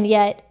 and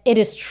yet it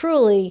is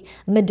truly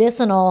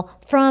medicinal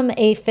from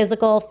a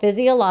physical,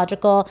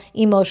 physiological,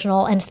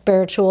 emotional, and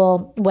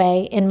spiritual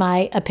way, in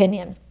my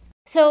opinion.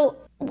 So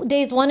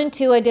days 1 and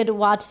 2, I did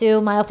Watsu,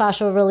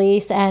 myofascial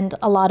release, and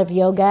a lot of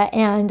yoga.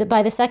 And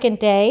by the second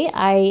day,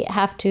 I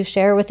have to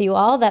share with you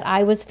all that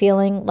I was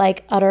feeling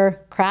like utter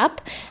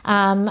crap.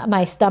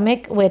 My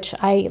stomach, which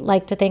I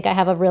like to think I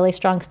have a really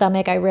strong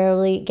stomach, I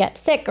rarely get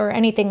sick or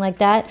anything like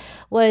that,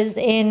 was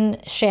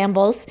in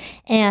shambles.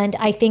 And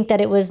I think that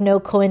it was no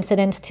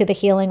coincidence to the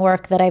healing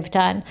work that I've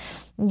done.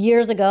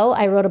 Years ago,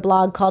 I wrote a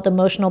blog called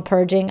Emotional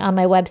Purging on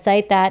my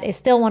website that is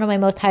still one of my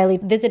most highly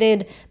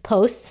visited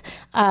posts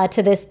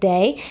to this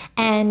day.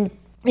 And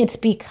it's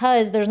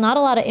because there's not a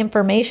lot of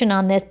information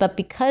on this, but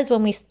because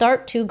when we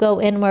start to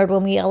go inward,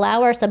 when we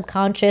allow our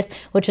subconscious,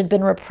 which has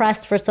been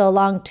repressed for so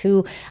long,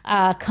 to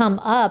come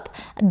up,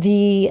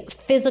 the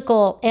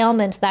physical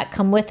ailments that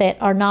come with it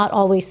are not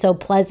always so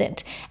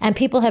pleasant. And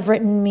people have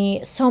written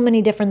me so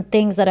many different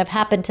things that have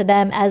happened to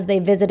them as they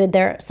visited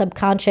their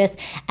subconscious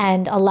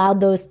and allowed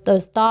those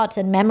thoughts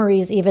and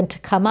memories even to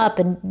come up,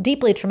 and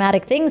deeply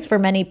traumatic things for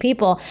many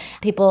people.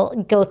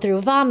 People go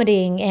through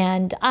vomiting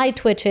and eye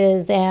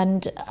twitches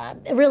and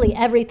really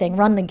everything,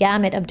 run the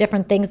gamut of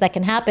different things that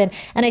can happen.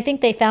 And I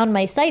think they found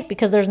my site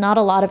because there's not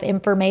a lot of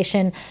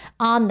information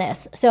on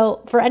this.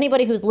 So for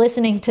anybody who's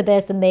listening to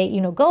this and they,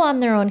 go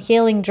on their own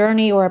healing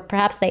journey, or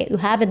perhaps they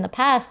have in the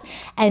past,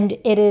 and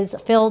it is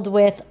filled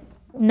with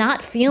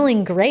not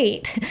feeling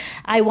great.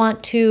 I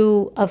want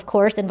to, of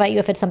course, invite you,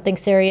 if it's something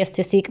serious,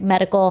 to seek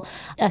medical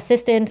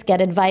assistance,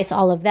 get advice,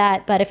 all of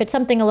that. But if it's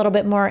something a little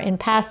bit more in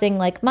passing,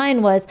 like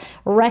mine was,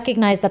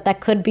 recognize that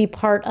that could be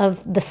part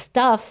of the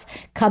stuff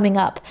coming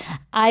up.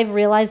 I've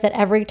realized that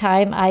every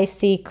time I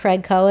see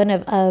Craig Cohen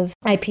of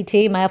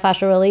IPT,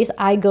 myofascial release,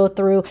 I go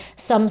through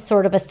some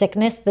sort of a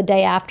sickness the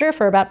day after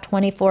for about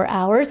 24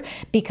 hours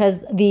because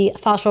the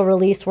fascial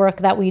release work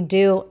that we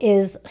do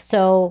is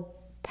so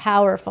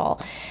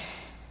powerful.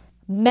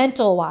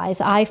 Mental wise,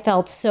 I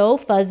felt so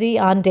fuzzy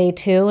on day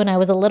 2, and I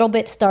was a little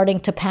bit starting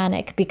to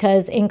panic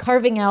because in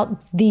carving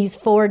out these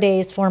 4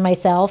 days for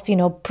myself,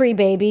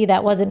 pre-baby,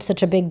 that wasn't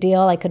such a big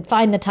deal. I could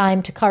find the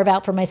time to carve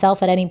out for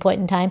myself at any point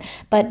in time,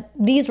 but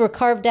these were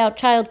carved out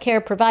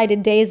childcare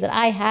provided days that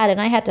I had, and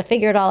I had to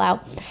figure it all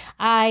out.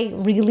 I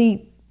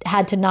really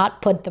had to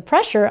not put the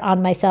pressure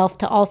on myself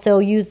to also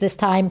use this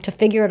time to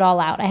figure it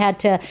all out. I had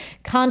to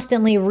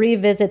constantly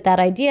revisit that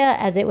idea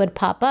as it would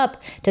pop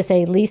up to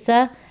say,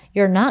 Lisa,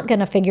 you're not going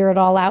to figure it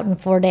all out in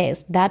 4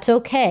 days. That's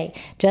okay.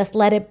 Just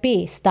let it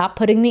be. Stop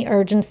putting the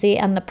urgency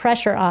and the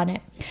pressure on it.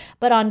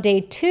 But on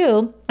day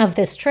 2 of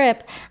this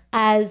trip,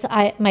 as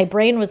my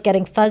brain was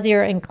getting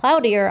fuzzier and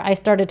cloudier, I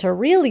started to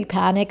really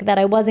panic that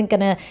I wasn't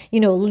going to,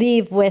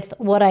 leave with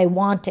what I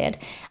wanted.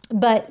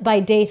 But by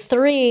day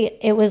 3,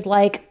 it was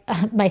like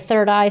my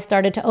third eye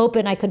started to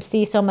open. I could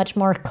see so much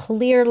more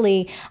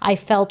clearly. I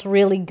felt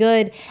really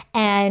good.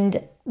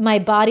 And my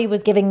body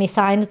was giving me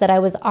signs that I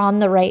was on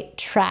the right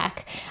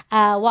track.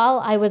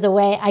 While I was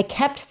away, I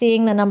kept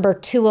seeing the number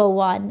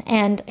 201.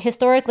 And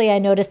historically, I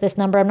noticed this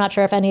number. I'm not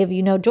sure if any of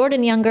you know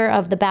Jordan Younger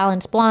of The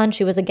Balanced Blonde.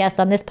 She was a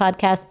guest on this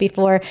podcast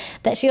before,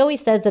 that she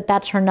always says that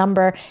that's her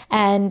number.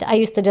 And I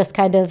used to just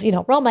kind of,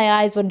 roll my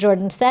eyes when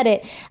Jordan said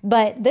it.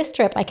 But this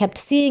trip, I kept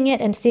seeing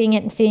it and seeing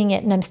it and seeing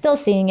it. And I'm still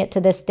seeing it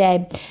to this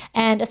day.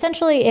 And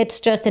essentially, it's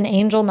just an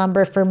angel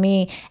number for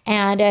me.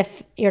 And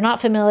if you're not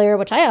familiar,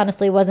 which I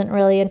honestly wasn't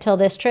really until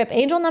this trip,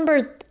 angel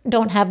numbers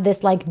don't have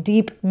this like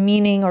deep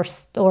meaning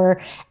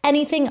or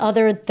anything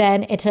other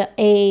than it's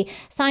a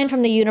sign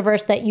from the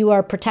universe that you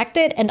are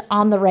protected and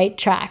on the right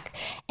track.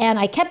 And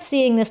I kept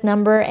seeing this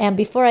number, and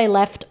before I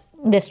left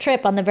this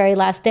trip on the very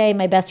last day,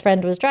 my best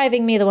friend was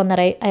driving me, the one that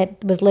I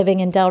was living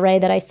in Delray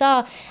that I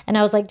saw. And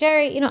I was like,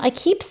 Jerry, I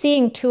keep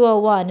seeing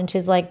 201. And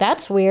she's like,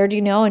 that's weird,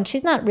 and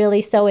she's not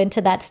really so into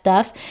that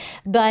stuff,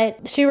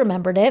 but she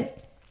remembered it.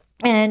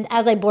 And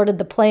as I boarded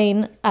the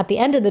plane at the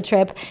end of the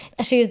trip,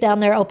 she was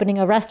down there opening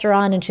a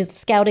restaurant and she's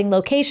scouting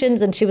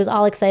locations, and she was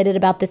all excited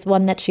about this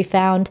one that she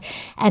found.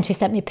 And she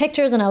sent me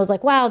pictures, and I was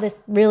like, wow,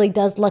 this really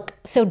does look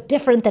so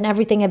different than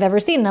everything I've ever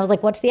seen. And I was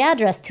like, what's the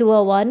address?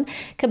 201?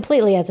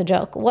 Completely as a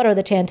joke. What are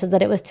the chances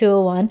that it was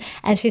 201?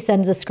 And she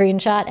sends a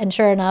screenshot, and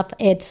sure enough,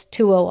 it's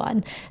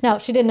 201. Now,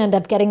 she didn't end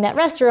up getting that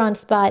restaurant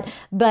spot,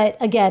 but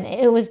again,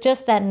 it was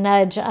just that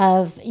nudge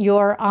of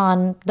you're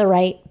on the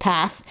right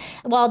path.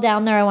 While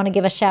down there, I want to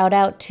give a shout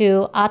out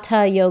to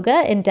Atha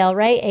Yoga in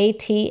Delray,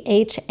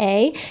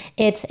 ATHA.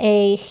 It's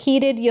a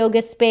heated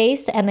yoga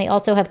space, and they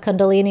also have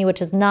Kundalini,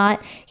 which is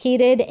not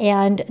heated.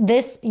 And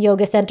this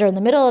yoga center in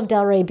the middle of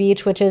Delray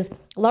Beach, which is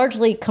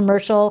largely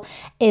commercial,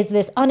 is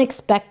this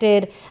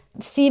unexpected,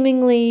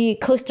 seemingly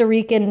Costa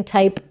Rican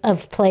type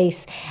of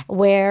place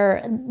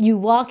where you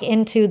walk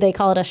into, they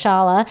call it a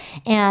shala,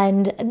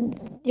 and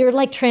you're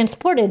like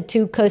transported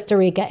to Costa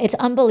Rica. It's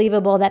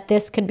unbelievable that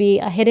this could be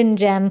a hidden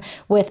gem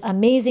with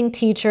amazing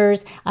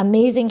teachers,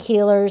 amazing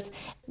healers,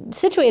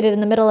 situated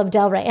in the middle of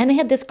Delray. And they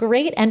had this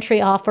great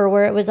entry offer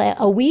where it was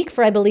a week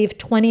for, I believe,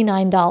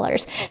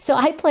 $29. So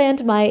I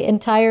planned my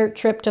entire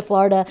trip to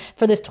Florida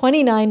for this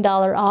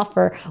 $29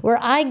 offer, where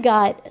I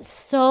got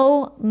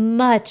so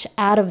much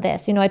out of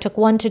this. I took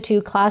 1 to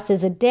 2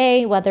 classes a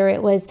day, whether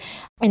it was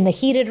in the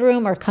heated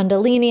room or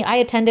Kundalini. I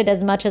attended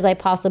as much as I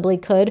possibly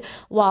could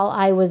while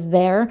I was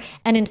there.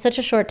 And in such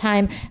a short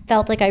time,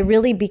 felt like I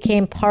really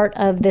became part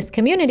of this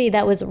community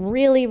that was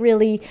really,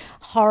 really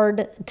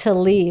hard to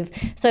leave.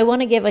 So I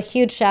want to give a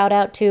huge shout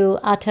out to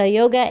Atha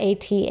Yoga,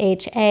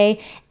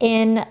 ATHA,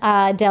 in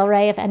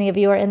Delray. If any of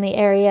you are in the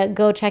area,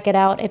 go check it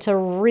out. It's a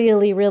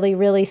really, really,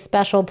 really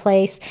special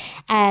place.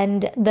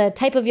 And the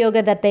type of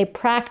yoga that they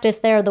practice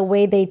there, the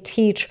way they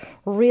teach,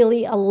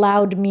 really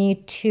allowed me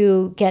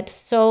to get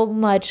so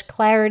much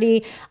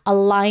clarity,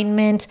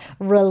 alignment,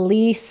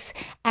 release,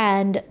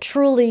 and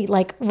truly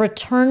like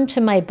return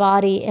to my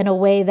body in a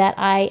way that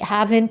I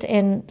haven't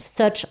in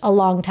such a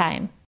long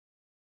time.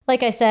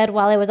 Like I said,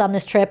 while I was on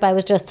this trip, I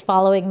was just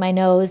following my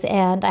nose,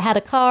 and I had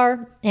a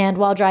car, and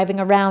while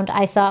driving around,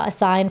 I saw a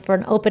sign for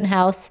an open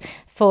house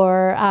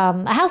for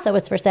a house that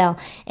was for sale.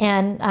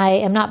 And I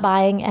am not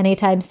buying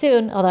anytime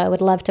soon, although I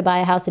would love to buy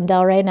a house in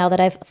Delray now that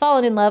I've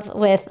fallen in love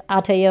with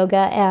Atha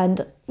Yoga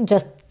and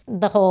just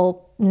the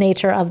whole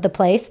nature of the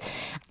place.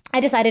 I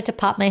decided to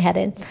pop my head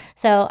in.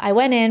 So I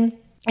went in,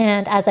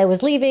 And as I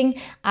was leaving,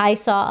 I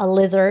saw a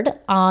lizard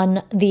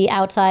on the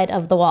outside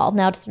of the wall.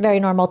 Now, it's very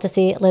normal to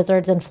see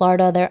lizards in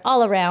Florida. They're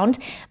all around.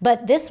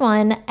 But this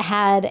one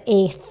had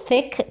a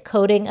thick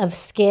coating of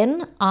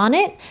skin on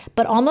it,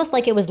 but almost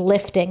like it was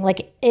lifting,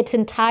 like its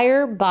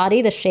entire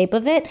body, the shape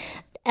of it,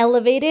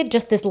 elevated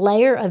just this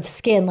layer of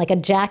skin, like a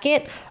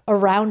jacket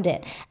around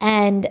it.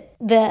 And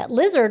the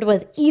lizard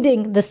was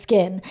eating the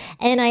skin.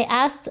 And I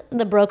asked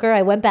the broker,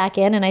 I went back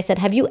in and I said,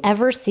 have you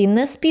ever seen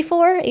this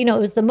before? You know,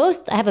 it was the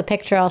most, I have a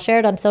picture, I'll share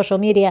it on social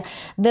media,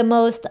 the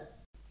most,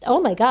 oh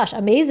my gosh,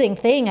 amazing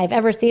thing I've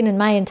ever seen in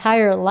my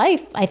entire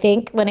life, I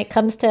think, when it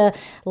comes to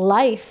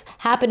life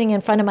happening in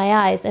front of my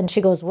eyes. And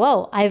she goes,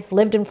 whoa, I've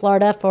lived in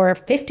Florida for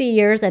 50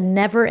 years and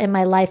never in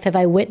my life have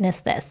I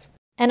witnessed this.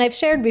 And I've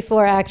shared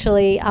before,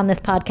 actually, on this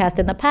podcast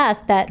in the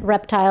past, that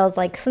reptiles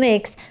like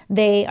snakes,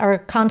 they are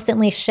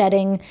constantly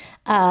shedding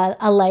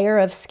a layer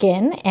of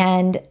skin.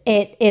 And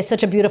it is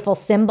such a beautiful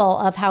symbol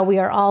of how we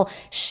are all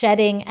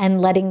shedding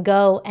and letting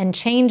go and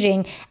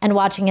changing, and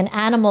watching an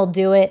animal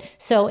do it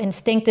so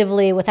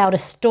instinctively without a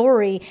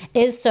story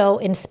is so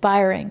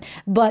inspiring.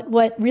 But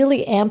what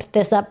really amped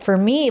this up for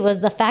me was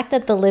the fact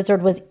that the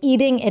lizard was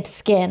eating its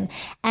skin.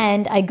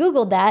 And I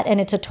Googled that,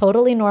 and it's a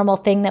totally normal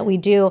thing that we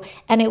do.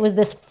 And it was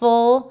this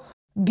full,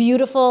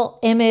 beautiful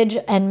image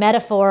and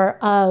metaphor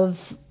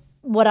of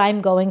what I'm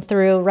going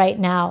through right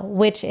now,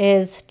 which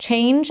is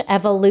change,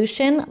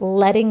 evolution,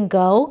 letting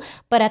go,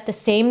 but at the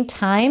same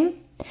time,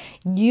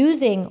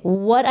 using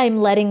what I'm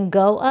letting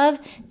go of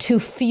to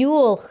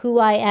fuel who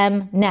I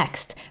am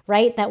next,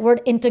 right? That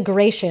word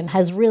integration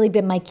has really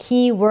been my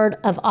key word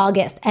of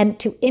August. And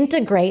to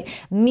integrate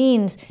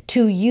means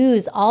to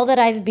use all that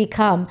I've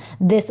become,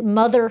 this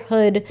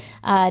motherhood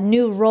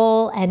new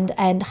role and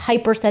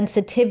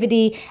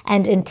hypersensitivity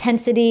and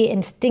intensity,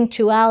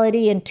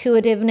 instinctuality,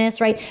 intuitiveness,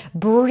 right?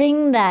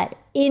 Bring that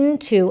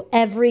into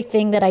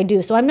everything that I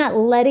do. So I'm not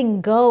letting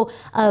go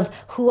of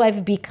who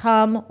I've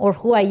become or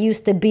who I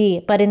used to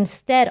be, but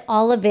instead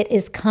all of it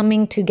is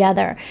coming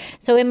together.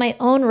 So in my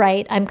own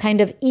right, I'm kind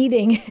of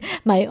eating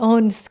my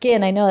own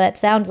skin. I know that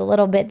sounds a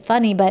little bit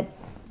funny, but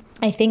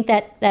I think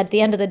that at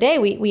the end of the day,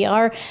 we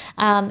are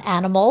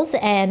animals,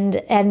 and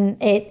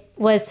it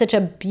was such a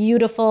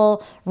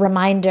beautiful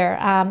reminder.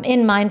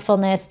 In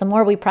mindfulness, the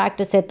more we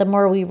practice it, the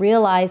more we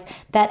realize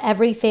that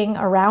everything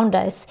around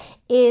us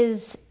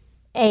is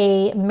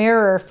a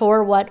mirror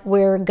for what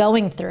we're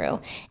going through.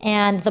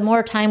 And the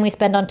more time we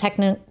spend on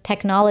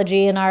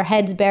technology and our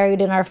heads buried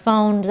in our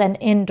phones and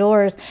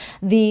indoors,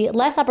 the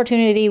less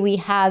opportunity we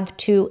have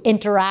to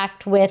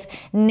interact with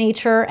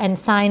nature and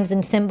signs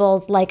and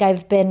symbols like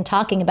I've been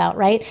talking about,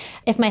 right?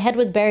 If my head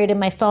was buried in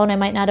my phone, I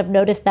might not have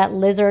noticed that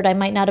lizard. I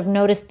might not have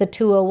noticed the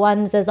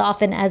 201s as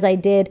often as I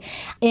did.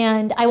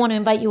 And I want to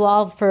invite you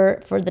all for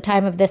the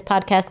time of this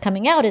podcast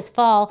coming out is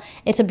fall.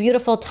 It's a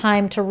beautiful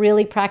time to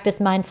really practice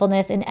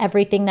mindfulness in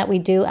everything that we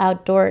do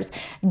outdoors.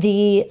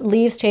 The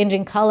leaves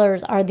changing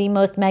colors are the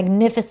most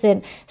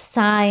magnificent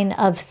sign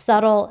of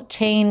subtle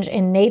change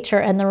in nature,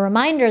 and the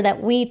reminder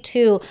that we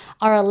too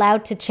are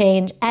allowed to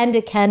change, and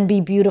it can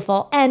be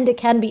beautiful, and it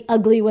can be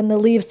ugly when the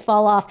leaves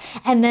fall off,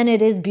 and then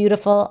it is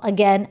beautiful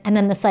again, and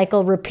then the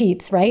cycle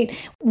repeats,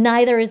 right?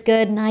 Neither is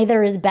good,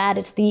 neither is bad.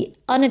 It's the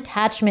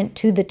unattachment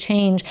to the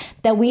change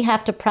that we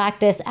have to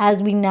practice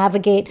as we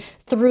navigate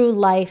through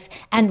life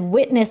and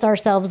witness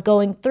ourselves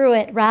going through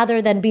it, rather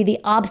than be the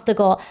obstacle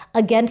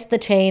against the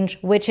change,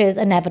 which is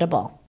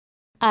inevitable.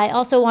 I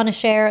also want to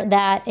share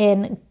that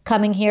in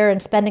coming here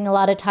and spending a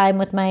lot of time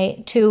with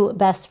my two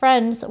best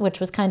friends, which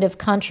was kind of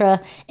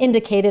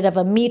contraindicated of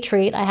a me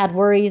treat. I had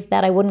worries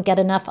that I wouldn't get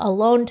enough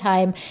alone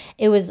time.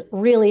 It was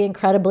really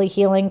incredibly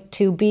healing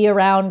to be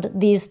around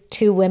these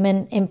two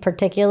women in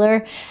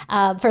particular.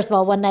 First of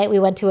all, one night we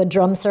went to a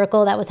drum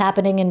circle that was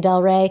happening in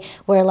Delray,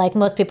 where like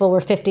most people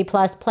were 50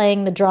 plus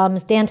playing the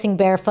drums, dancing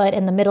barefoot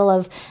in the middle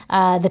of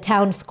the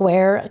town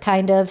square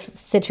kind of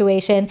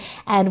situation.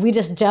 And we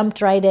just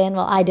jumped right in.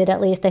 Well, I did at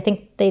least. I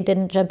think they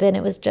didn't jump in.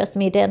 It was just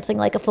me dancing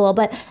like a fool.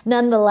 But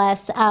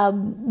nonetheless,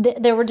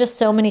 there were just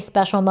so many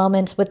special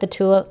moments with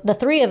the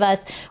three of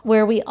us,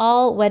 where we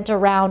all went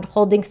around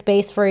holding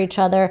space for each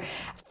other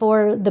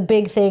for the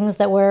big things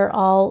that we're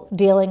all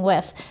dealing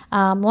with.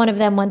 One of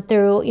them went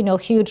through,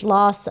 huge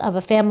loss of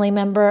a family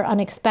member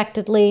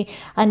unexpectedly.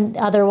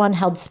 Another one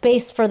held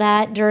space for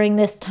that during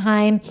this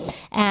time.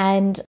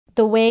 And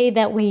the way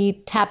that we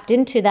tapped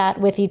into that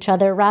with each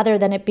other, rather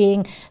than it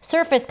being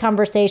surface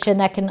conversation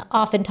that can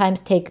oftentimes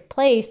take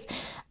place,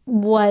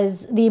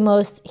 was the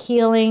most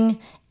healing,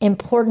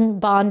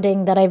 important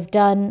bonding that I've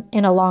done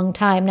in a long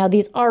time. Now,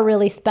 these are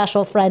really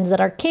special friends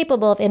that are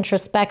capable of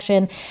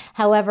introspection.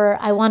 However,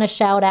 I want to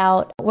shout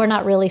out, we're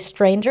not really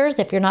strangers.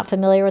 If you're not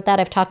familiar with that,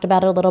 I've talked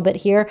about it a little bit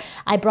here.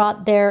 I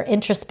brought their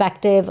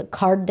introspective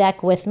card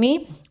deck with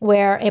me,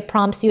 where it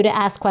prompts you to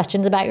ask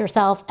questions about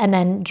yourself and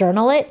then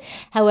journal it.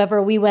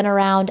 However, we went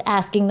around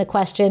asking the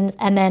questions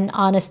and then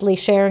honestly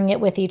sharing it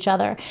with each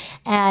other.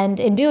 And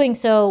in doing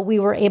so, we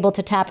were able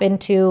to tap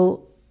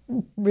into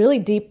really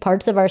deep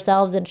parts of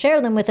ourselves and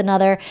share them with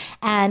another.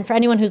 And for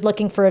anyone who's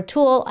looking for a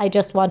tool, I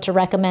just want to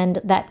recommend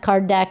that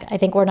card deck. I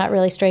think We're Not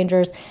Really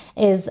Strangers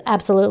is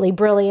absolutely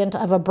brilliant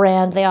of a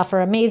brand. They offer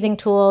amazing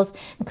tools.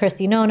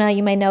 Christy Nona,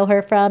 you may know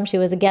her from. She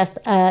was a guest,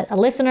 a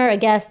listener, a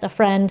guest, a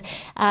friend,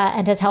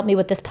 and has helped me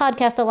with this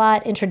podcast a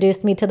lot,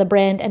 introduced me to the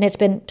brand, and it's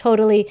been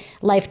totally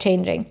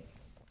life-changing.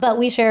 But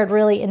we shared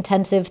really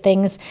intensive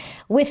things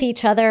with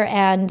each other,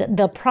 and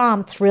the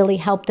prompts really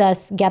helped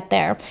us get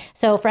there.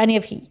 So for any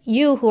of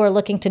you who are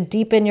looking to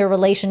deepen your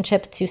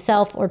relationships to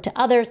self or to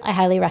others, I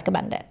highly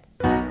recommend it.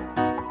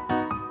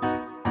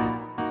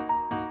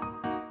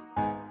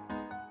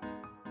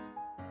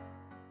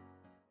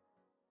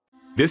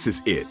 This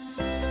is it.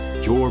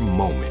 Your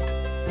moment.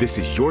 This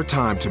is your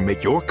time to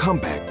make your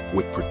comeback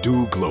with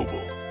Purdue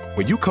Global.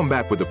 When you come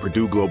back with a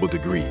Purdue Global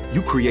degree,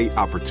 you create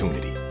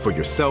opportunity for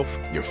yourself,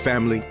 your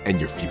family,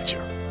 and your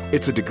future.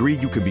 It's a degree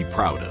you can be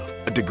proud of,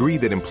 a degree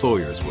that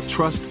employers will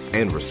trust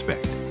and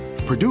respect.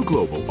 Purdue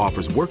Global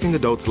offers working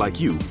adults like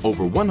you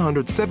over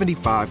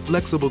 175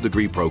 flexible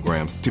degree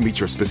programs to meet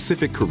your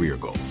specific career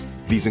goals.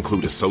 These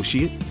include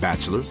associate,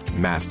 bachelor's,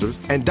 master's,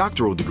 and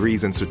doctoral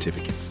degrees and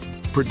certificates.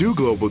 Purdue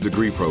Global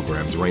degree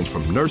programs range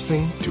from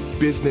nursing to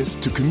business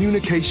to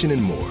communication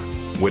and more.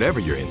 Whatever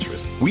your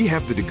interest, we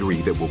have the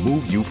degree that will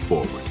move you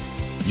forward.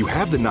 You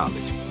have the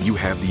knowledge, you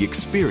have the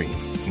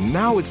experience.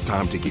 Now it's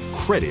time to get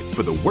credit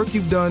for the work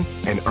you've done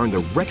and earn the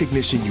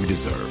recognition you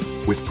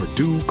deserve with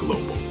Purdue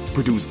Global,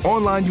 Purdue's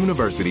online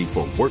university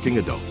for working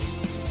adults.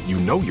 You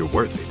know you're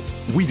worth it.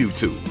 We do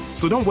too.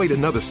 So don't wait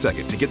another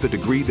second to get the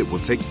degree that will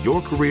take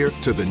your career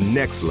to the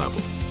next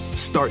level.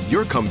 Start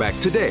your comeback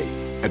today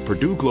at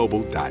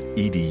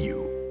purdueglobal.edu.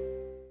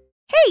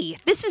 Hey,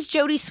 this is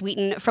Jodie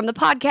Sweetin from the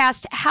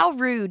podcast How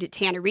Rude,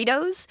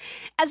 Tanneritos.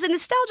 As a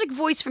nostalgic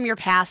voice from your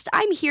past,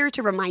 I'm here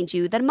to remind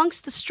you that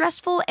amongst the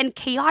stressful and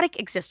chaotic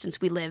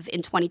existence we live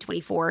in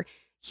 2024,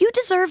 you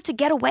deserve to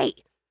get away.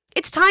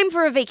 It's time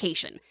for a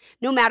vacation,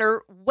 no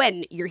matter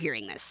when you're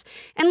hearing this.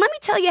 And let me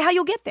tell you how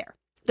you'll get there.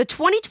 The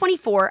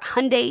 2024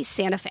 Hyundai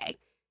Santa Fe.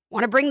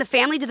 Want to bring the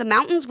family to the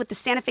mountains with the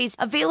Santa Fe's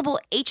available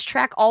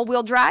H-Track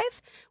all-wheel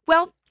drive?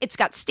 Well, it's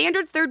got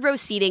standard third-row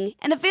seating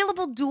and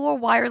available dual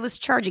wireless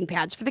charging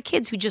pads for the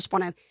kids who just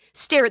want to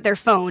stare at their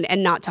phone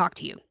and not talk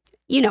to you.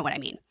 You know what I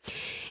mean.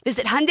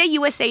 Visit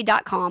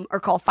HyundaiUSA.com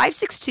or call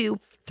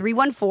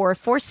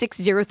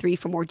 562-314-4603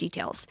 for more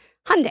details.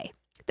 Hyundai,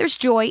 there's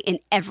joy in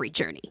every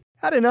journey.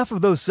 Had enough of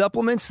those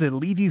supplements that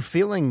leave you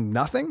feeling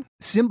nothing?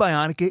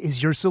 Symbiotica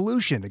is your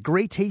solution to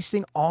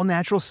great-tasting,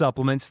 all-natural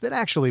supplements that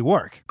actually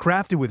work.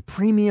 Crafted with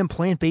premium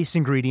plant-based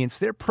ingredients,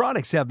 their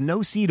products have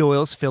no seed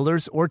oils,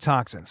 fillers, or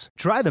toxins.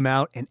 Try them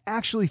out and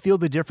actually feel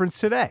the difference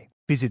today.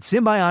 Visit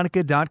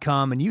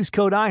Symbiotica.com and use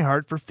code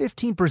IHEART for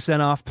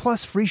 15% off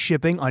plus free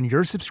shipping on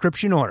your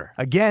subscription order.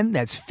 Again,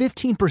 that's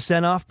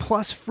 15% off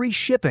plus free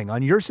shipping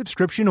on your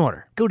subscription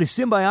order. Go to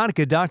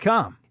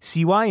Symbiotica.com,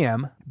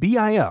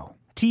 CYMBIOTIKA.com.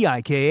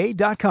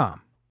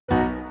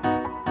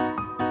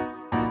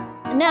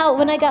 Now,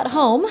 when I got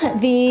home,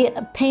 the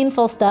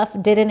painful stuff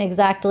didn't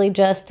exactly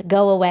just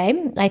go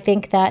away. I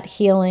think that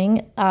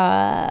healing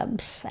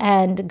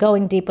and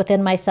going deep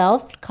within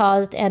myself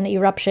caused an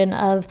eruption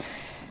of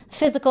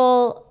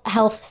physical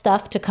health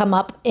stuff to come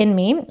up in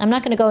me. I'm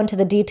not going to go into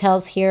the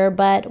details here,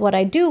 but what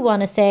I do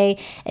want to say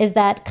is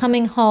that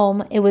coming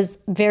home, it was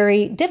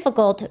very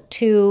difficult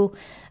to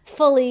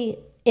fully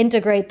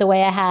integrate the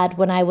way I had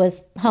when I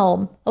was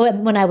home,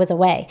 when I was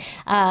away.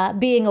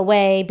 Being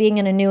away, being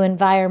in a new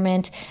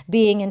environment,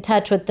 being in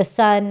touch with the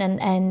sun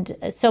and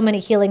so many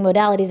healing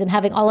modalities and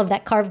having all of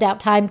that carved out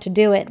time to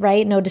do it,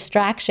 right? No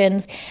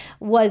distractions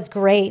was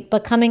great.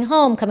 But coming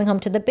home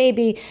to the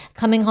baby,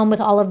 coming home with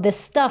all of this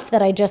stuff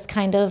that I just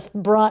kind of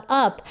brought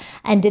up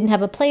and didn't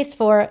have a place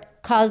for,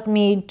 caused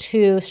me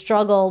to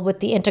struggle with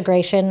the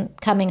integration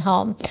coming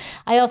home.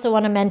 I also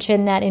want to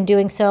mention that in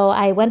doing so,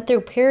 I went through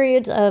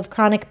periods of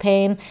chronic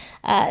pain.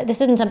 This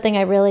isn't something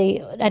I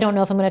don't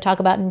know if I'm going to talk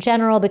about in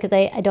general because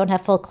I don't have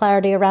full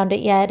clarity around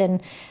it yet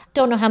and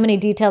don't know how many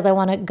details I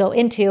want to go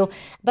into.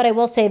 But I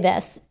will say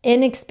this,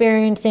 in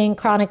experiencing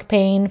chronic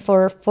pain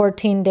for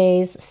 14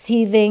 days,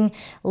 seething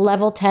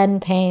level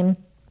 10 pain,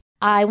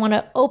 I want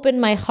to open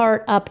my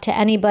heart up to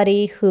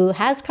anybody who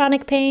has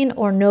chronic pain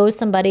or knows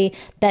somebody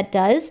that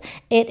does.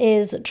 It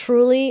is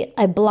truly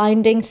a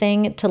blinding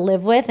thing to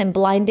live with, and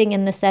blinding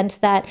in the sense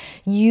that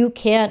you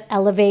can't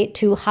elevate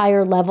to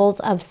higher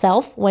levels of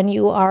self when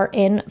you are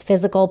in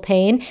physical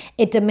pain.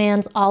 It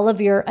demands all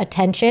of your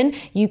attention.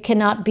 You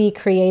cannot be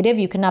creative.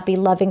 You cannot be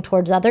loving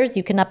towards others.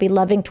 You cannot be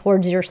loving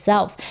towards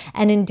yourself.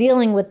 And in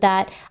dealing with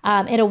that,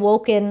 it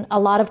awoken a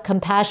lot of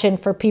compassion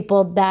for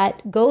people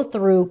that go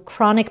through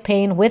chronic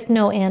pain with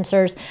no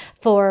answers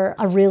for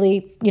a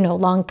really,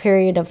 long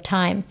period of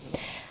time.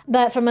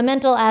 But from a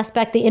mental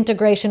aspect, the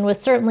integration was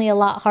certainly a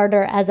lot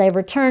harder as I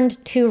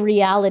returned to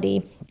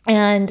reality,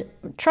 and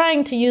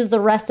trying to use the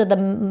rest of the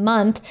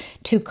month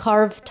to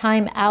carve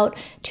time out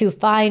to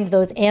find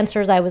those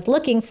answers I was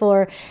looking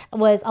for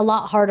was a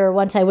lot harder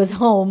once I was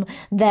home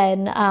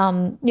than,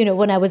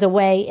 when I was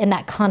away in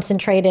that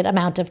concentrated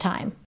amount of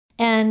time.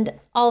 And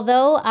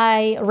although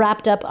I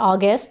wrapped up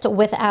August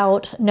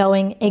without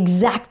knowing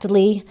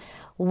exactly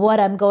what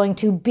I'm going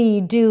to be,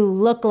 do,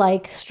 look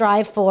like,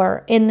 strive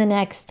for in the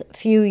next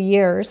few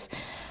years,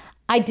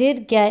 I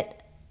did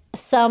get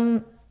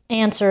some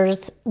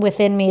answers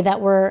within me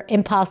that were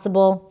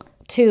impossible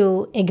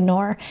to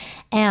ignore.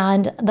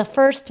 And the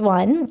first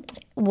one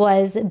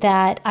was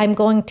that I'm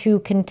going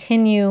to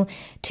continue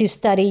to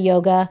study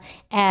yoga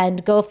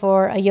and go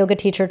for a yoga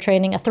teacher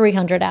training, a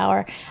 300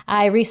 hour.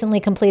 I recently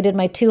completed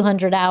my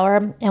 200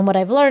 hour. And what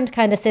I've learned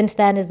kind of since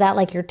then is that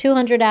like your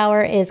 200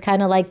 hour is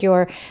kind of like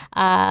your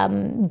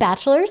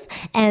bachelor's,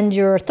 and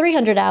your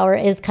 300 hour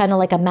is kind of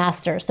like a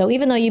master's. So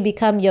even though you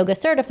become yoga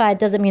certified,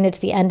 doesn't mean it's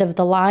the end of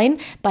the line.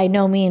 By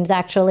no means,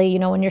 actually, you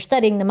know, when you're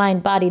studying the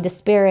mind, body, the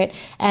spirit,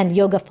 and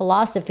yoga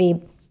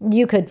philosophy,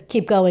 you could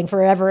keep going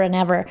forever and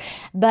ever.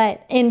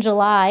 But in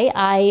July,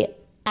 I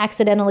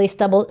accidentally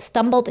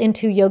stumbled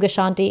into Yoga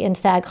Shanti in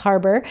Sag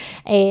Harbor,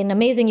 an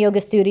amazing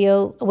yoga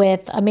studio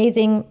with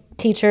amazing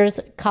teachers,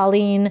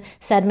 Colleen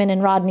Sedman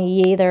and Rodney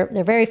Yee. They're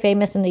very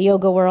famous in the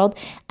yoga world,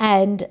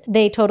 and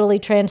they totally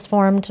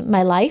transformed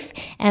my life.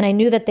 And I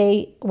knew that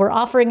they were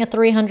offering a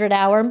 300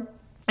 hour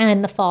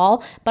in the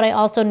fall, but I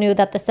also knew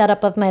that the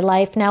setup of my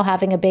life, now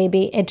having a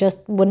baby, it just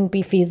wouldn't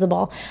be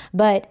feasible.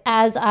 But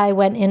as I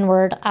went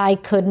inward, I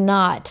could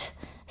not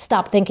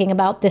stop thinking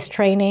about this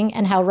training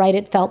and how right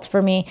it felt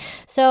for me.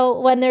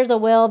 So when there's a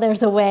will,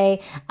 there's a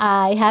way.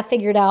 I have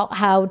figured out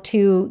how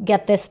to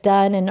get this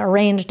done and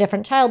arrange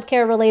different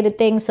childcare related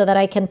things so that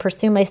I can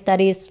pursue my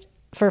studies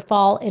for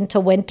fall into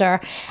winter.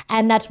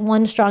 And that's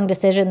one strong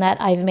decision that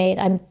I've made.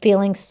 I'm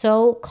feeling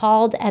so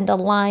called and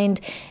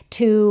aligned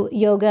to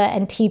yoga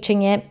and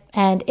teaching it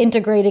and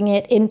integrating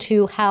it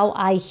into how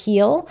I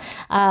heal.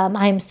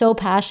 I'm so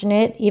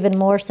passionate, even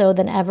more so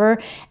than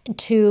ever,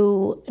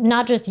 to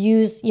not just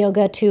use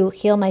yoga to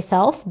heal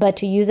myself, but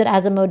to use it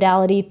as a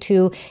modality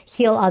to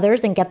heal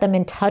others and get them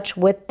in touch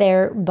with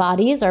their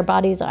bodies. Our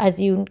bodies,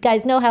 as you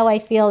guys know how I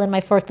feel in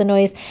my Fork the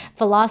Noise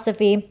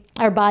philosophy,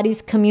 our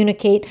bodies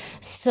communicate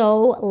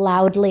so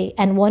loudly.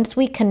 And once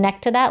we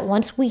connect to that,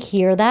 once we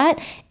hear that,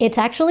 it's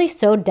actually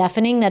so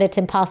deafening that it's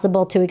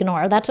impossible to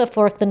ignore. That's what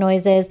Fork the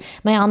Noise is,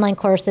 my online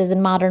courses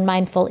in modern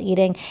mindful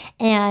eating.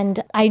 And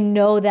I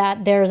know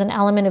that there's an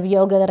element of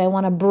yoga that I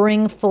want to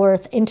bring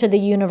forth into the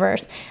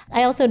universe.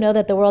 I also know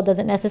that the world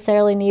doesn't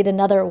necessarily need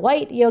another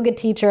white yoga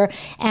teacher.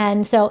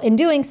 And so in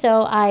doing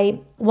so,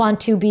 I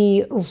want to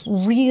be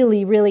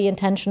really, really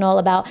intentional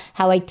about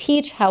how I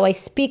teach, how I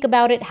speak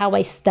about it, how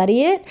I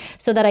study it,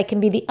 so that I can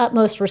be the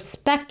utmost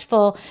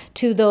respectful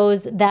to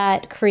those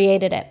that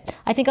created it.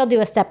 I think I'll do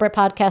a separate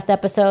podcast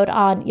episode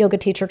on yoga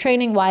teacher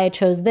training, why I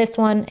chose this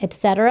one,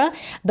 etc.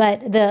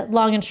 But the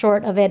long and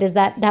short of it is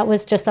that that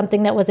was just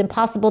something that was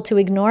impossible to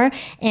ignore,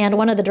 and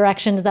one of the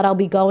directions that I'll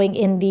be going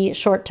in the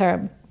short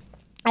term.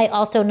 I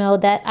also know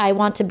that I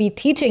want to be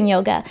teaching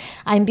yoga.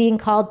 I'm being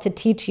called to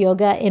teach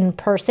yoga in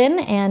person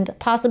and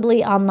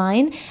possibly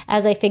online.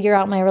 As I figure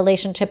out my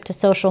relationship to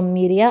social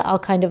media, I'll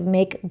kind of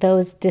make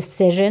those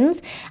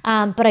decisions.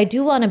 But I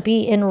do want to be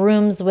in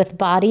rooms with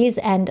bodies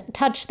and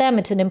touch them.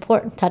 It's an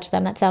important touch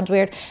them. That sounds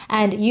weird.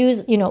 And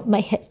use,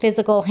 my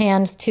physical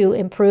hands to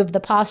improve the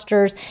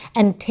postures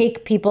and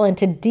take people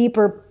into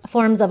deeper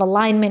forms of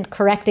alignment,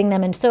 correcting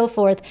them and so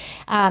forth.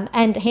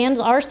 And hands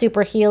are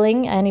super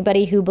healing.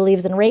 Anybody who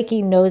believes in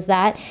Reiki knows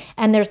that.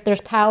 And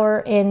there's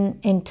power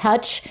in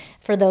touch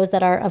for those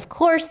that are, of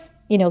course,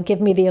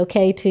 give me the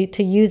okay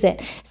to use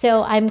it.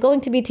 So I'm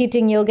going to be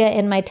teaching yoga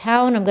in my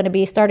town. I'm going to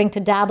be starting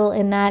to dabble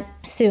in that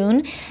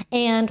soon.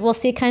 And we'll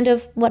see kind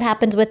of what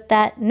happens with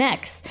that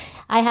next.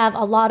 I have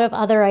a lot of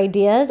other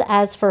ideas.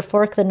 As for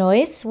Fork the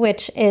Noise,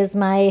 which is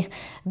my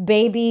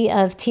baby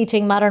of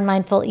teaching modern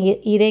mindful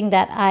eating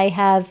that I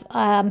have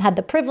had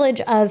the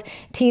privilege of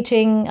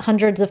teaching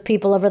hundreds of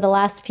people over the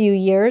last few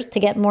years to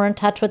get more in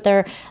touch with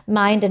their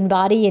mind and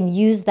body and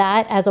use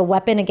that as a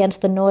weapon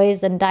against the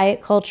noise and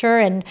diet culture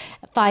and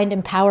find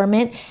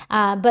empowerment.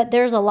 But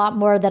there's a lot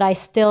more that I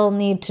still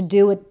need to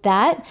do with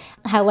that.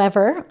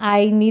 However,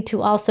 I need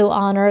to also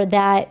honor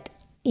that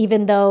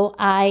even though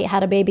I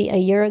had a baby a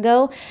year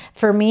ago,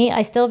 for me,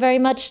 I still very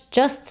much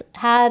just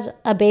had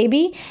a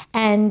baby,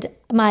 and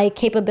my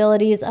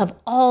capabilities of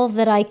all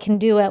that I can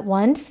do at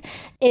once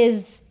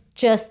is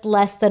just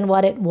less than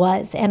what it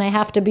was. And I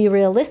have to be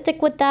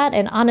realistic with that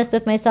and honest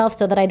with myself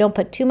so that I don't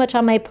put too much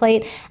on my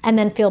plate and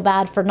then feel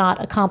bad for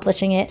not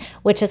accomplishing it,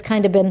 which has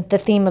kind of been the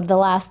theme of the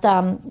last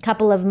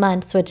couple of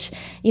months, which,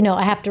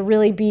 I have to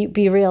really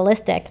be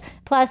realistic.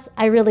 Plus,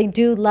 I really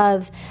do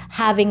love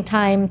having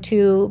time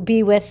to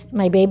be with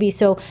my baby.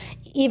 So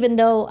even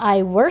though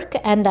I work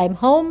and I'm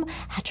home,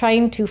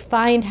 trying to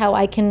find how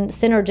I can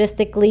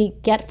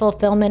synergistically get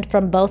fulfillment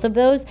from both of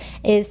those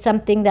is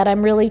something that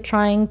I'm really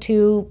trying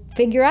to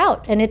figure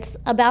out. And it's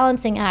a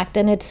balancing act,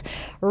 and it's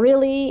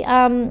really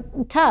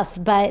tough,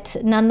 but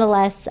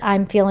nonetheless,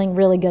 I'm feeling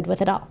really good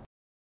with it all.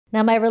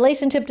 Now, my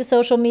relationship to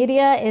social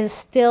media is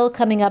still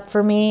coming up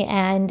for me,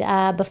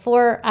 and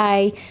before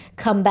I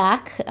come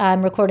back,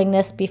 I'm recording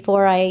this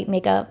before I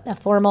make a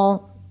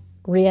formal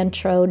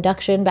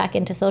reintroduction back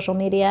into social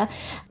media.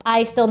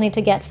 I still need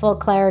to get full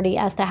clarity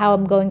as to how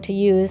I'm going to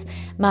use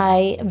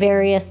my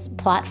various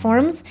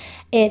platforms.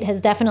 It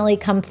has definitely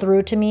come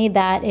through to me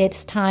that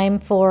it's time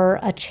for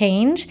a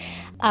change.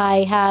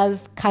 I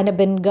have kind of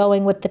been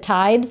going with the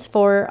tides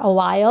for a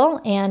while,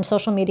 and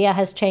social media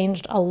has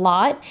changed a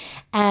lot,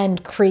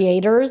 and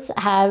creators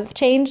have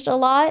changed a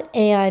lot,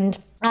 and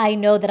I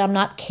know that I'm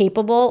not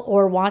capable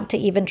or want to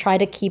even try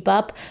to keep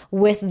up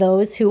with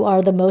those who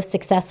are the most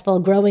successful,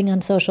 growing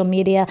on social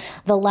media,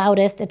 the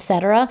loudest,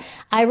 etc.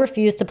 I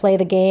refuse to play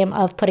the game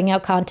of putting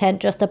out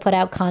content just to put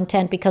out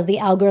content because the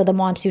algorithm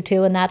wants you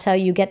to, and that's how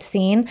you get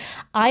seen.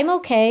 I'm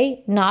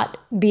okay not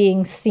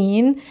being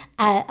seen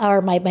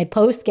or my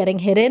posts getting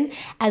hidden,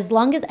 as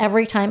long as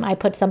every time I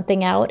put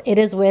something out, it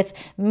is with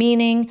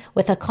meaning,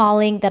 with a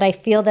calling that I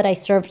feel that I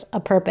served a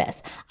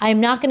purpose. I'm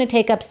not going to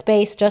take up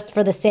space just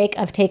for the sake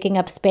of taking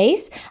up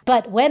space,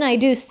 but when I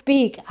do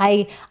speak,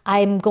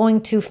 I'm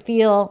going to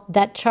feel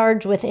that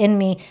charge within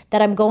me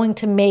that I'm going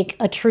to make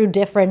a true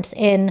difference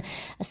in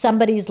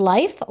somebody's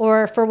life,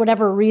 or for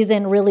whatever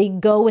reason, really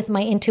go with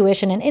my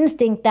intuition and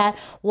instinct that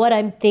what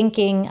I'm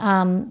thinking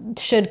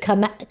should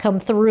come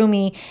through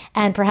me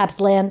and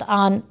perhaps land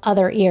on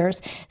other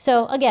ears.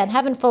 So again,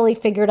 haven't fully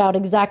figured out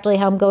exactly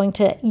how I'm going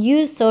to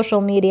use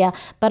social media,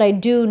 but I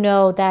do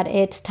know that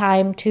it's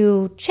time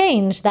to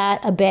change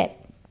that a bit.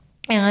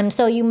 And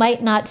so you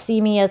might not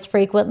see me as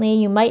frequently.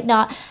 You might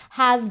not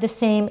have the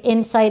same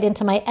insight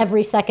into my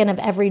every second of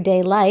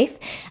everyday life.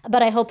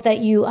 But I hope that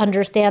you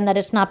understand that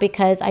it's not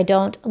because I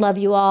don't love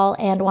you all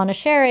and want to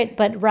share it,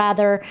 but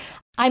rather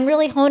I'm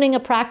really honing a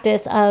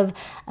practice of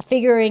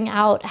figuring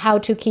out how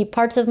to keep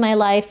parts of my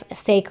life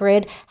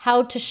sacred,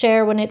 how to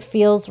share when it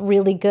feels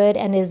really good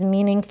and is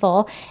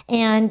meaningful.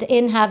 And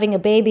in having a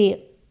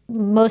baby,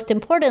 most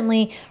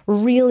importantly,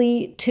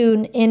 really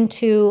tune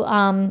into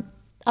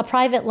a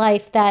private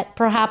life that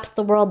perhaps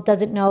the world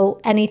doesn't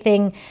know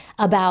anything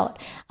about.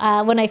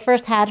 When I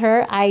first had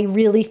her, I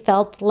really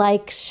felt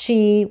like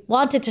she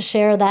wanted to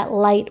share that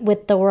light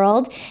with the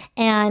world.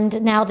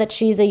 And now that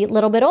she's a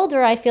little bit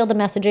older, I feel the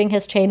messaging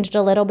has changed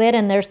a little bit,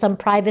 and there's some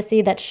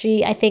privacy that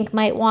she, I think,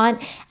 might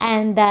want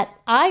and that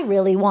I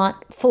really want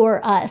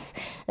for us.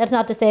 That's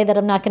not to say that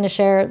I'm not going to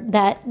share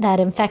that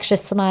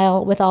infectious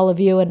smile with all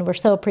of you, and we're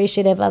so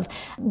appreciative of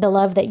the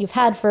love that you've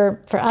had for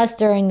us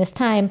during this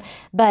time.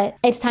 But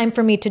it's time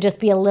for me to just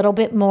be a little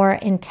bit more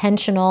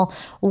intentional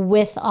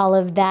with all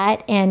of that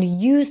and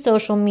use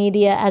social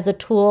media as a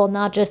tool,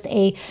 not just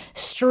a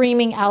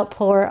streaming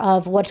outpour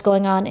of what's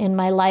going on in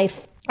my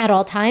life at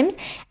all times.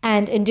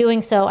 And in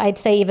doing so, I'd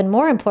say even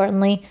more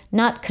importantly,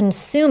 not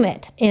consume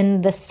it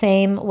in the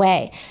same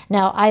way.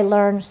 Now, I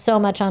learn so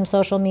much on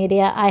social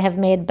media. I have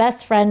made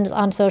best friends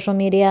on social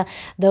media,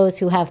 those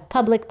who have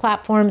public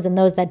platforms and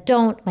those that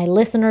don't, my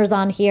listeners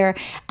on here.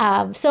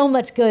 So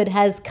much good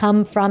has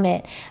come from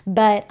it.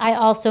 But I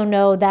also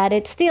know that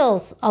it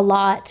steals a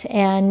lot,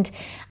 and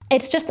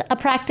it's just a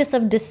practice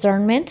of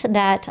discernment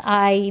that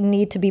I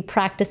need to be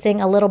practicing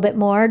a little bit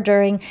more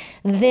during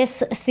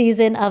this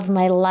season of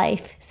my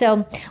life.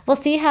 So we'll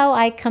see how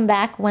I come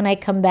back when I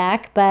come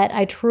back, but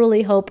I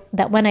truly hope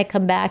that when I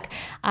come back,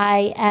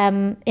 I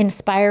am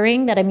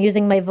inspiring, that I'm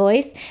using my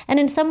voice. And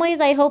in some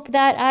ways, I hope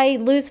that I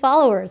lose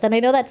followers. And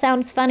I know that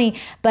sounds funny,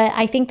 but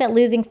I think that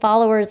losing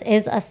followers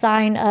is a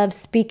sign of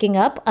speaking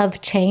up, of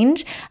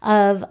change,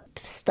 of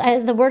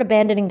the word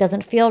abandoning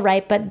doesn't feel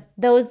right, but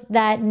those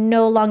that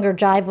no longer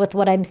jive with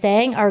what I'm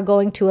saying are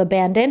going to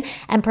abandon,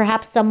 and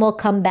perhaps some will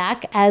come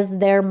back as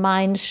their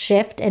minds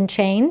shift and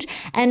change,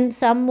 and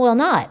some will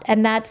not,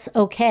 and that's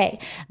okay.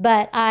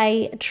 But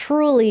I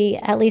truly,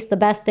 at least the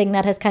best thing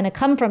that has kind of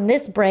come from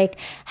this break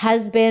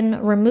has been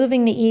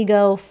removing the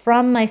ego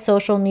from my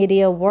social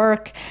media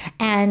work.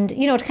 And,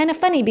 you know, it's kind of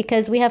funny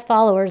because we have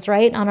followers,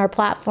 right, on our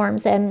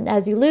platforms, and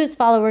as you lose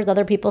followers,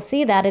 other people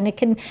see that, and it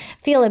can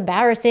feel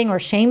embarrassing or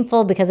shameful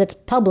because it's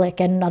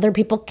public and other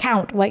people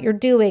count what you're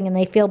doing and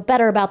they feel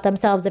better about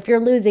themselves if you're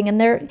losing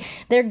and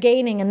they're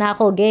gaining in that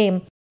whole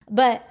game.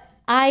 But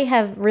I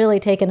have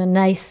really taken a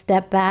nice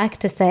step back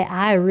to say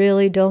I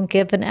really don't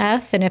give an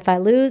F, and if I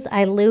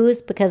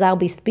lose because I'll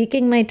be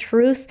speaking my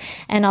truth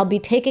and I'll be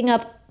taking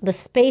up the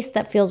space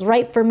that feels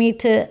right for me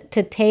to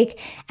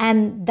take.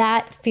 And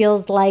that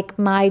feels like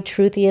my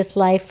truthiest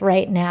life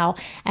right now.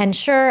 And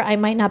sure, I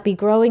might not be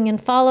growing in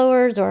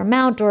followers or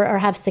amount or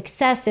have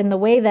success in the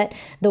way that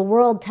the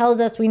world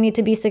tells us we need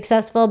to be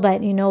successful.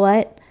 But you know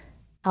what?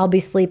 I'll be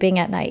sleeping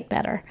at night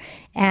better.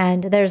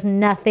 And there's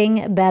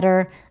nothing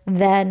better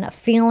than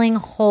feeling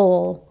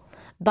whole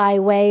by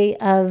way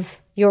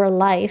of your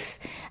life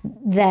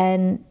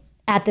than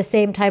at the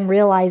same time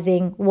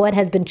realizing what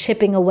has been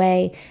chipping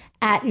away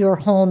at your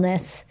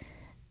wholeness,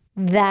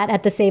 that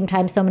at the same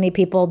time so many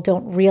people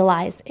don't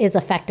realize is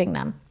affecting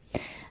them.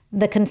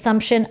 The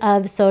consumption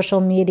of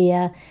social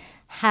media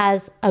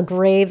has a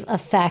grave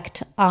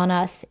effect on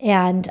us,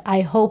 and I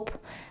hope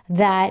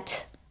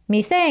that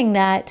me saying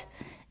that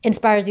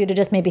inspires you to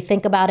just maybe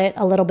think about it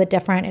a little bit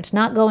different. It's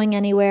not going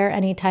anywhere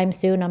anytime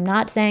soon. I'm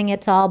not saying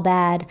it's all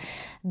bad,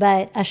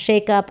 but a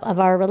shakeup of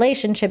our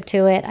relationship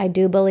to it, I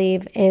do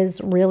believe,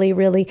 is really,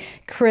 really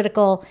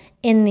critical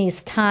in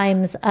these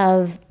times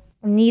of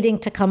needing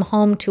to come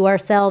home to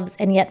ourselves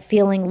and yet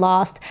feeling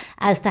lost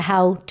as to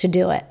how to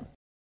do it.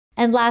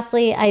 And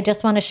lastly, I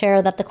just want to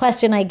share that the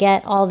question I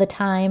get all the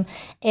time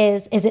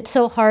is it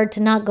so hard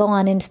to not go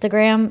on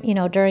Instagram,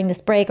 during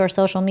this break, or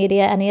social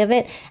media, any of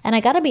it? And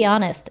I got to be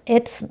honest,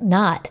 it's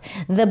not.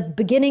 The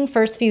beginning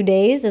first few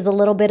days is a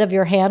little bit of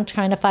your hand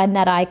trying to find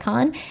that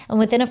icon. And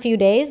within a few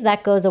days,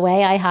 that goes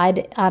away. I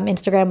hide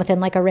Instagram within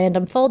like a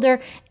random folder,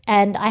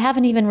 and I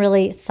haven't even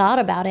really thought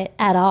about it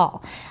at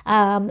all.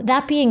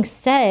 That being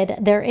said,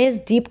 there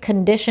is deep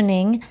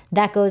conditioning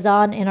that goes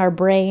on in our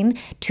brain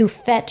to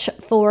fetch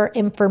for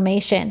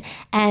information.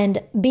 And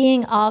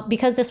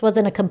because this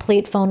wasn't a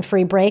complete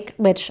phone-free break,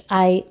 which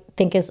I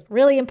think is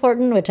really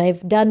important, which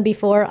I've done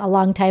before a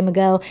long time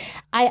ago,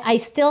 I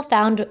still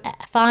found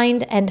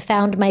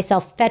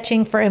myself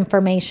fetching for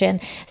information.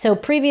 So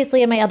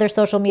previously in my other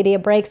social media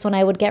breaks, when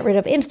I would get rid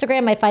of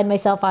Instagram, I'd find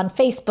myself on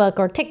Facebook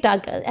or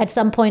TikTok. At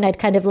some point, I'd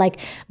kind of like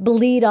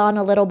bleed on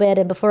a little bit.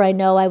 And before I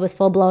know, I was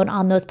full blown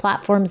on those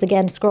platforms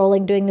again,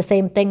 scrolling, doing the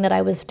same thing that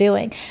I was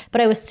doing.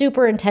 But I was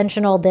super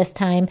intentional this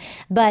time.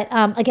 But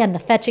again, the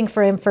fetching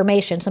for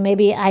information. So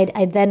maybe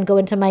I'd then go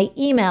into my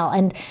email,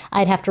 and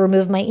I'd have to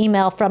remove my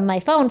email from my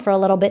phone for a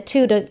little bit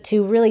too,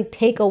 to really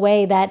take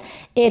away that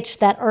itch,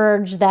 that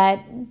urge, that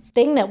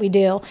thing that we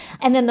do.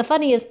 And then the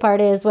funniest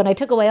part is when I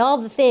took away all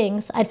the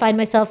things, I'd find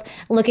myself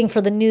looking for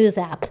the news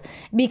app,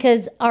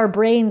 because our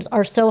brains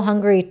are so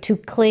hungry to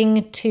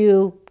cling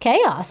to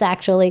chaos,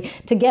 actually,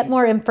 to get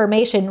more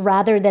information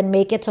rather than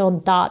make its own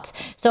thoughts.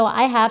 So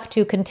I have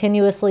to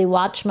continuously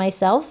watch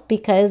myself,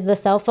 because the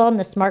cell phone,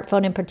 the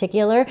smartphone in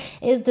particular,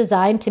 is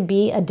designed to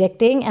be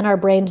addicting, and our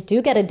brains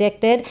do get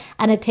addicted,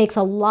 and it takes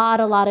a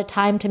lot of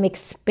time to make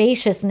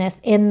spaciousness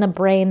in the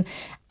brain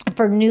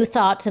for new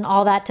thoughts and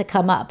all that to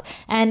come up.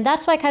 And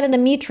that's why kind of the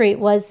me treat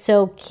was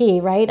so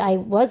key, right? I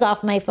was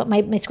off my phone.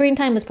 My screen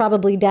time was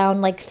probably down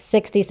like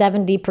 60,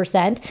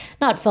 70%,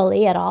 not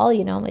fully at all.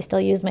 I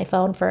still use my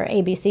phone for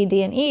A, B, C,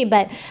 D, and E.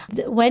 But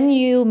when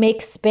you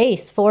make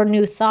space for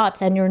new thoughts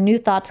and your new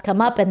thoughts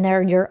come up and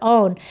they're your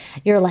own,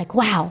 you're like,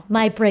 wow,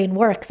 my brain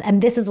works.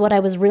 And this is what I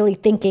was really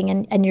thinking.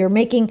 And you're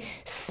making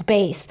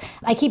space.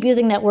 I keep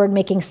using that word,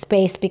 making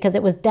space, because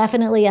it was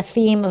definitely a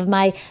theme of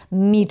my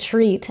me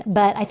treat.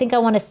 But I think I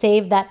want to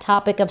save that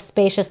topic of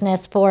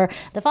spaciousness for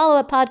the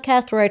follow-up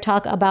podcast, where I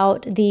talk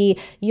about the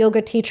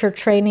yoga teacher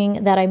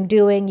training that I'm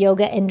doing,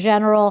 yoga in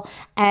general,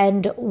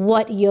 and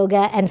what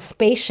yoga and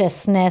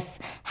spaciousness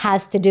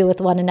has to do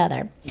with one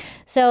another.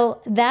 So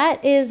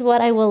that is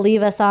what I will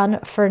leave us on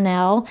for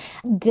now.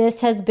 This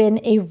has been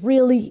a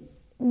really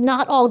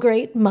not all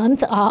great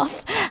month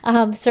off.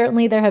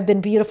 Certainly there have been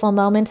beautiful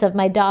moments of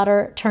my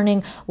daughter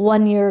turning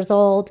 1 year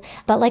old.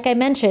 But like I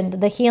mentioned,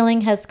 the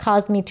healing has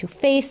caused me to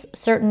face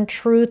certain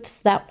truths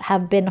that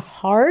have been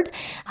hard.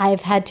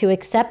 I've had to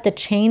accept the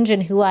change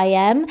in who I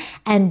am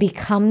and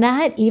become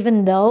that,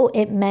 even though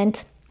it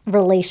meant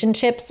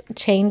relationships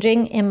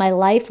changing in my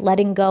life,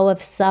 letting go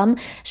of some,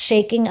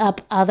 shaking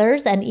up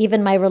others, and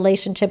even my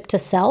relationship to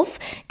self,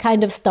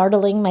 kind of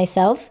startling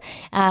myself.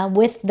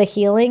 With the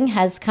healing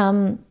has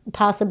come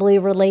possibly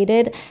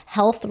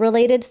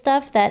health-related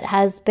stuff that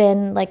has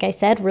been, like I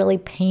said, really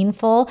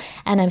painful,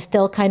 and I'm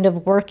still kind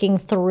of working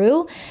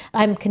through.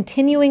 I'm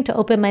continuing to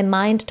open my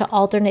mind to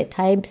alternate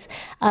types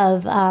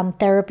of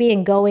therapy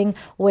and going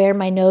where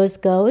my nose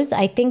goes.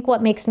 I think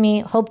what makes me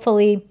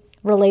hopefully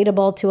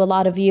relatable to a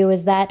lot of you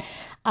is that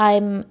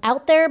I'm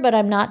out there, but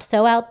I'm not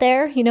so out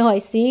there. I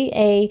see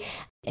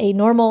a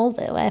normal,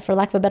 for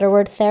lack of a better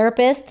word,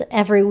 therapist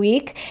every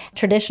week.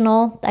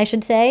 Traditional, I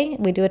should say.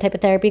 We do a type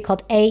of therapy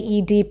called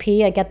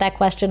AEDP. I get that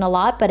question a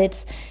lot, but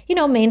it's,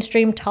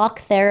 mainstream talk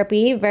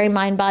therapy, very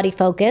mind-body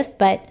focused,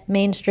 but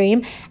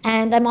mainstream.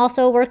 And I'm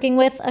also working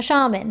with a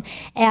shaman.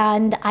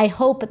 And I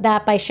hope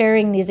that by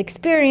sharing these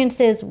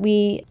experiences,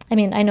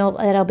 I know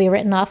that I'll be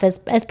written off as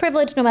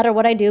privileged no matter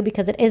what I do,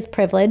 because it is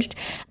privileged.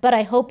 But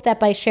I hope that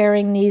by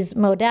sharing these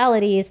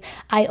modalities,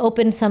 I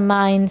open some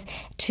minds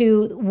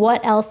to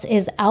what else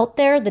is out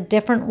there, the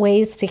different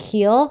ways to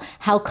heal,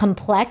 how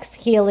complex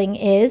healing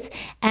is,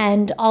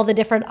 and all the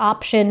different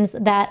options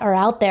that are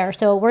out there.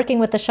 So working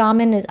with the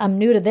shaman I'm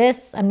new to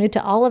this, I'm new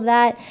to all of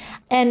that.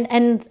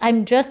 And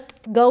I'm just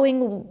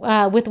going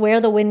with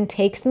where the wind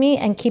takes me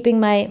and keeping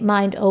my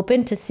mind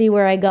open to see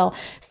where I go.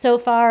 So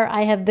far,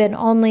 I have been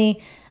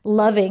only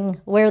loving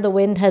where the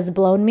wind has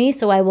blown me.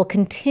 So I will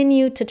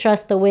continue to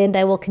trust the wind.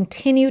 I will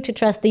continue to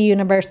trust the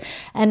universe.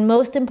 And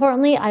most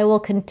importantly, I will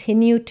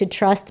continue to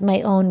trust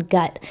my own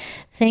gut.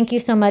 Thank you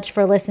so much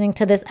for listening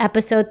to this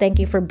episode. Thank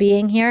you for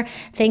being here.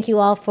 Thank you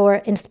all for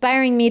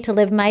inspiring me to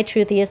live my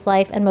truthiest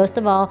life, and most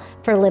of all,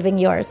 for living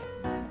yours.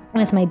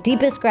 With my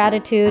deepest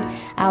gratitude,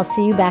 I'll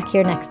see you back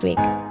here next week.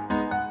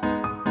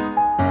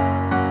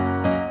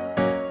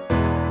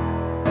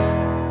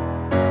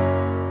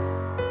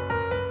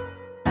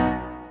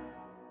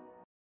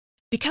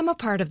 Become a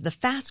part of the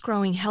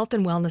fast-growing health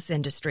and wellness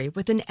industry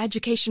with an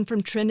education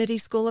from Trinity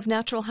School of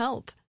Natural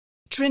Health.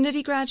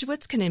 Trinity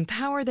graduates can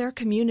empower their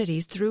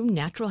communities through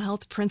natural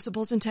health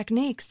principles and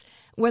techniques,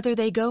 whether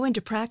they go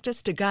into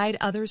practice to guide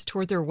others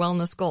toward their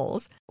wellness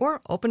goals or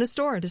open a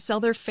store to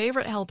sell their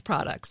favorite health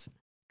products.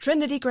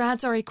 Trinity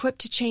grads are equipped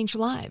to change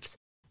lives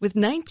with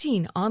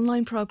 19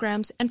 online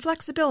programs and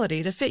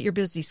flexibility to fit your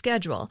busy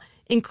schedule,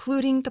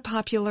 including the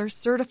popular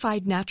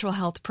Certified Natural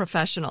Health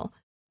Professional.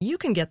 You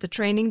can get the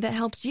training that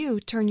helps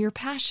you turn your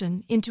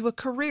passion into a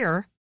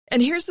career.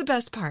 And here's the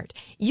best part.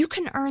 You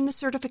can earn the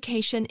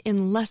certification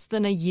in less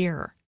than a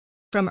year.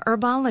 From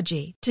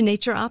herbology to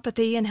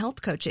naturopathy and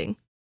health coaching,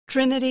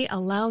 Trinity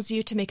allows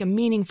you to make a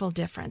meaningful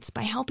difference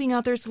by helping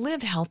others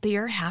live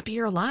healthier,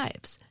 happier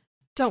lives.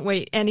 Don't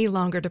wait any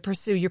longer to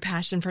pursue your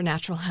passion for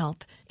natural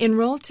health.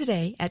 Enroll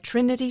today at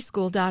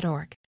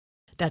trinityschool.org.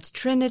 That's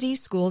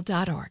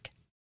trinityschool.org.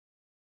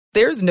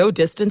 There's no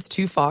distance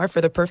too far for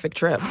the perfect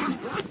trip.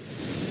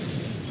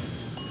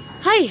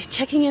 Hi,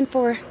 checking in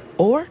for...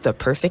 Or the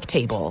perfect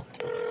table.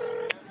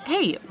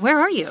 Hey, where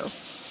are you?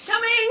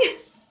 Coming!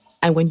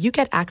 And when you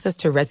get access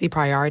to Resi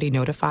Priority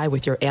Notify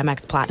with your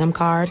Amex Platinum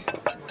card...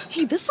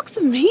 Hey, this looks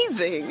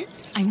amazing.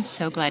 I'm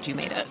so glad you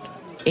made it.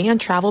 And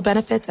travel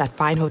benefits at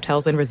fine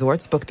hotels and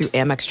resorts booked through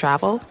Amex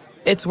Travel,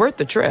 it's worth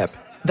the trip.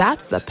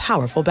 That's the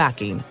powerful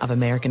backing of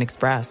American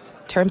Express.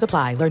 Terms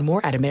apply. Learn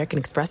more at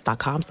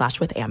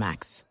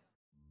americanexpress.com/withAmex.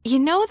 You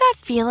know that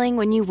feeling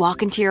when you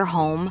walk into your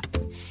home,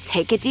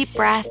 take a deep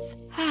breath,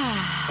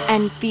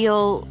 and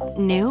feel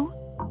new?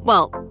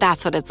 Well,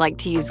 that's what it's like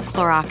to use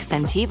Clorox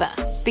Scentiva.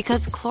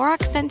 Because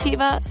Clorox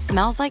Scentiva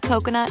smells like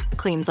coconut,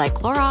 cleans like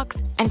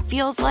Clorox, and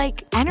feels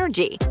like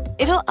energy.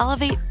 It'll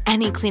elevate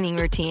any cleaning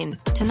routine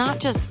to not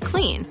just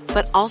clean,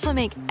 but also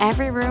make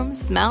every room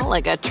smell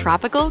like a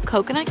tropical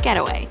coconut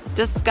getaway.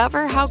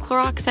 Discover how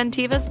Clorox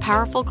Scentiva's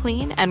powerful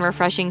clean and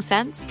refreshing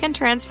scents can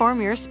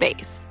transform your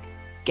space.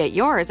 Get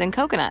yours in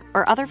coconut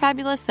or other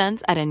fabulous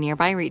scents at a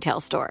nearby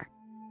retail store.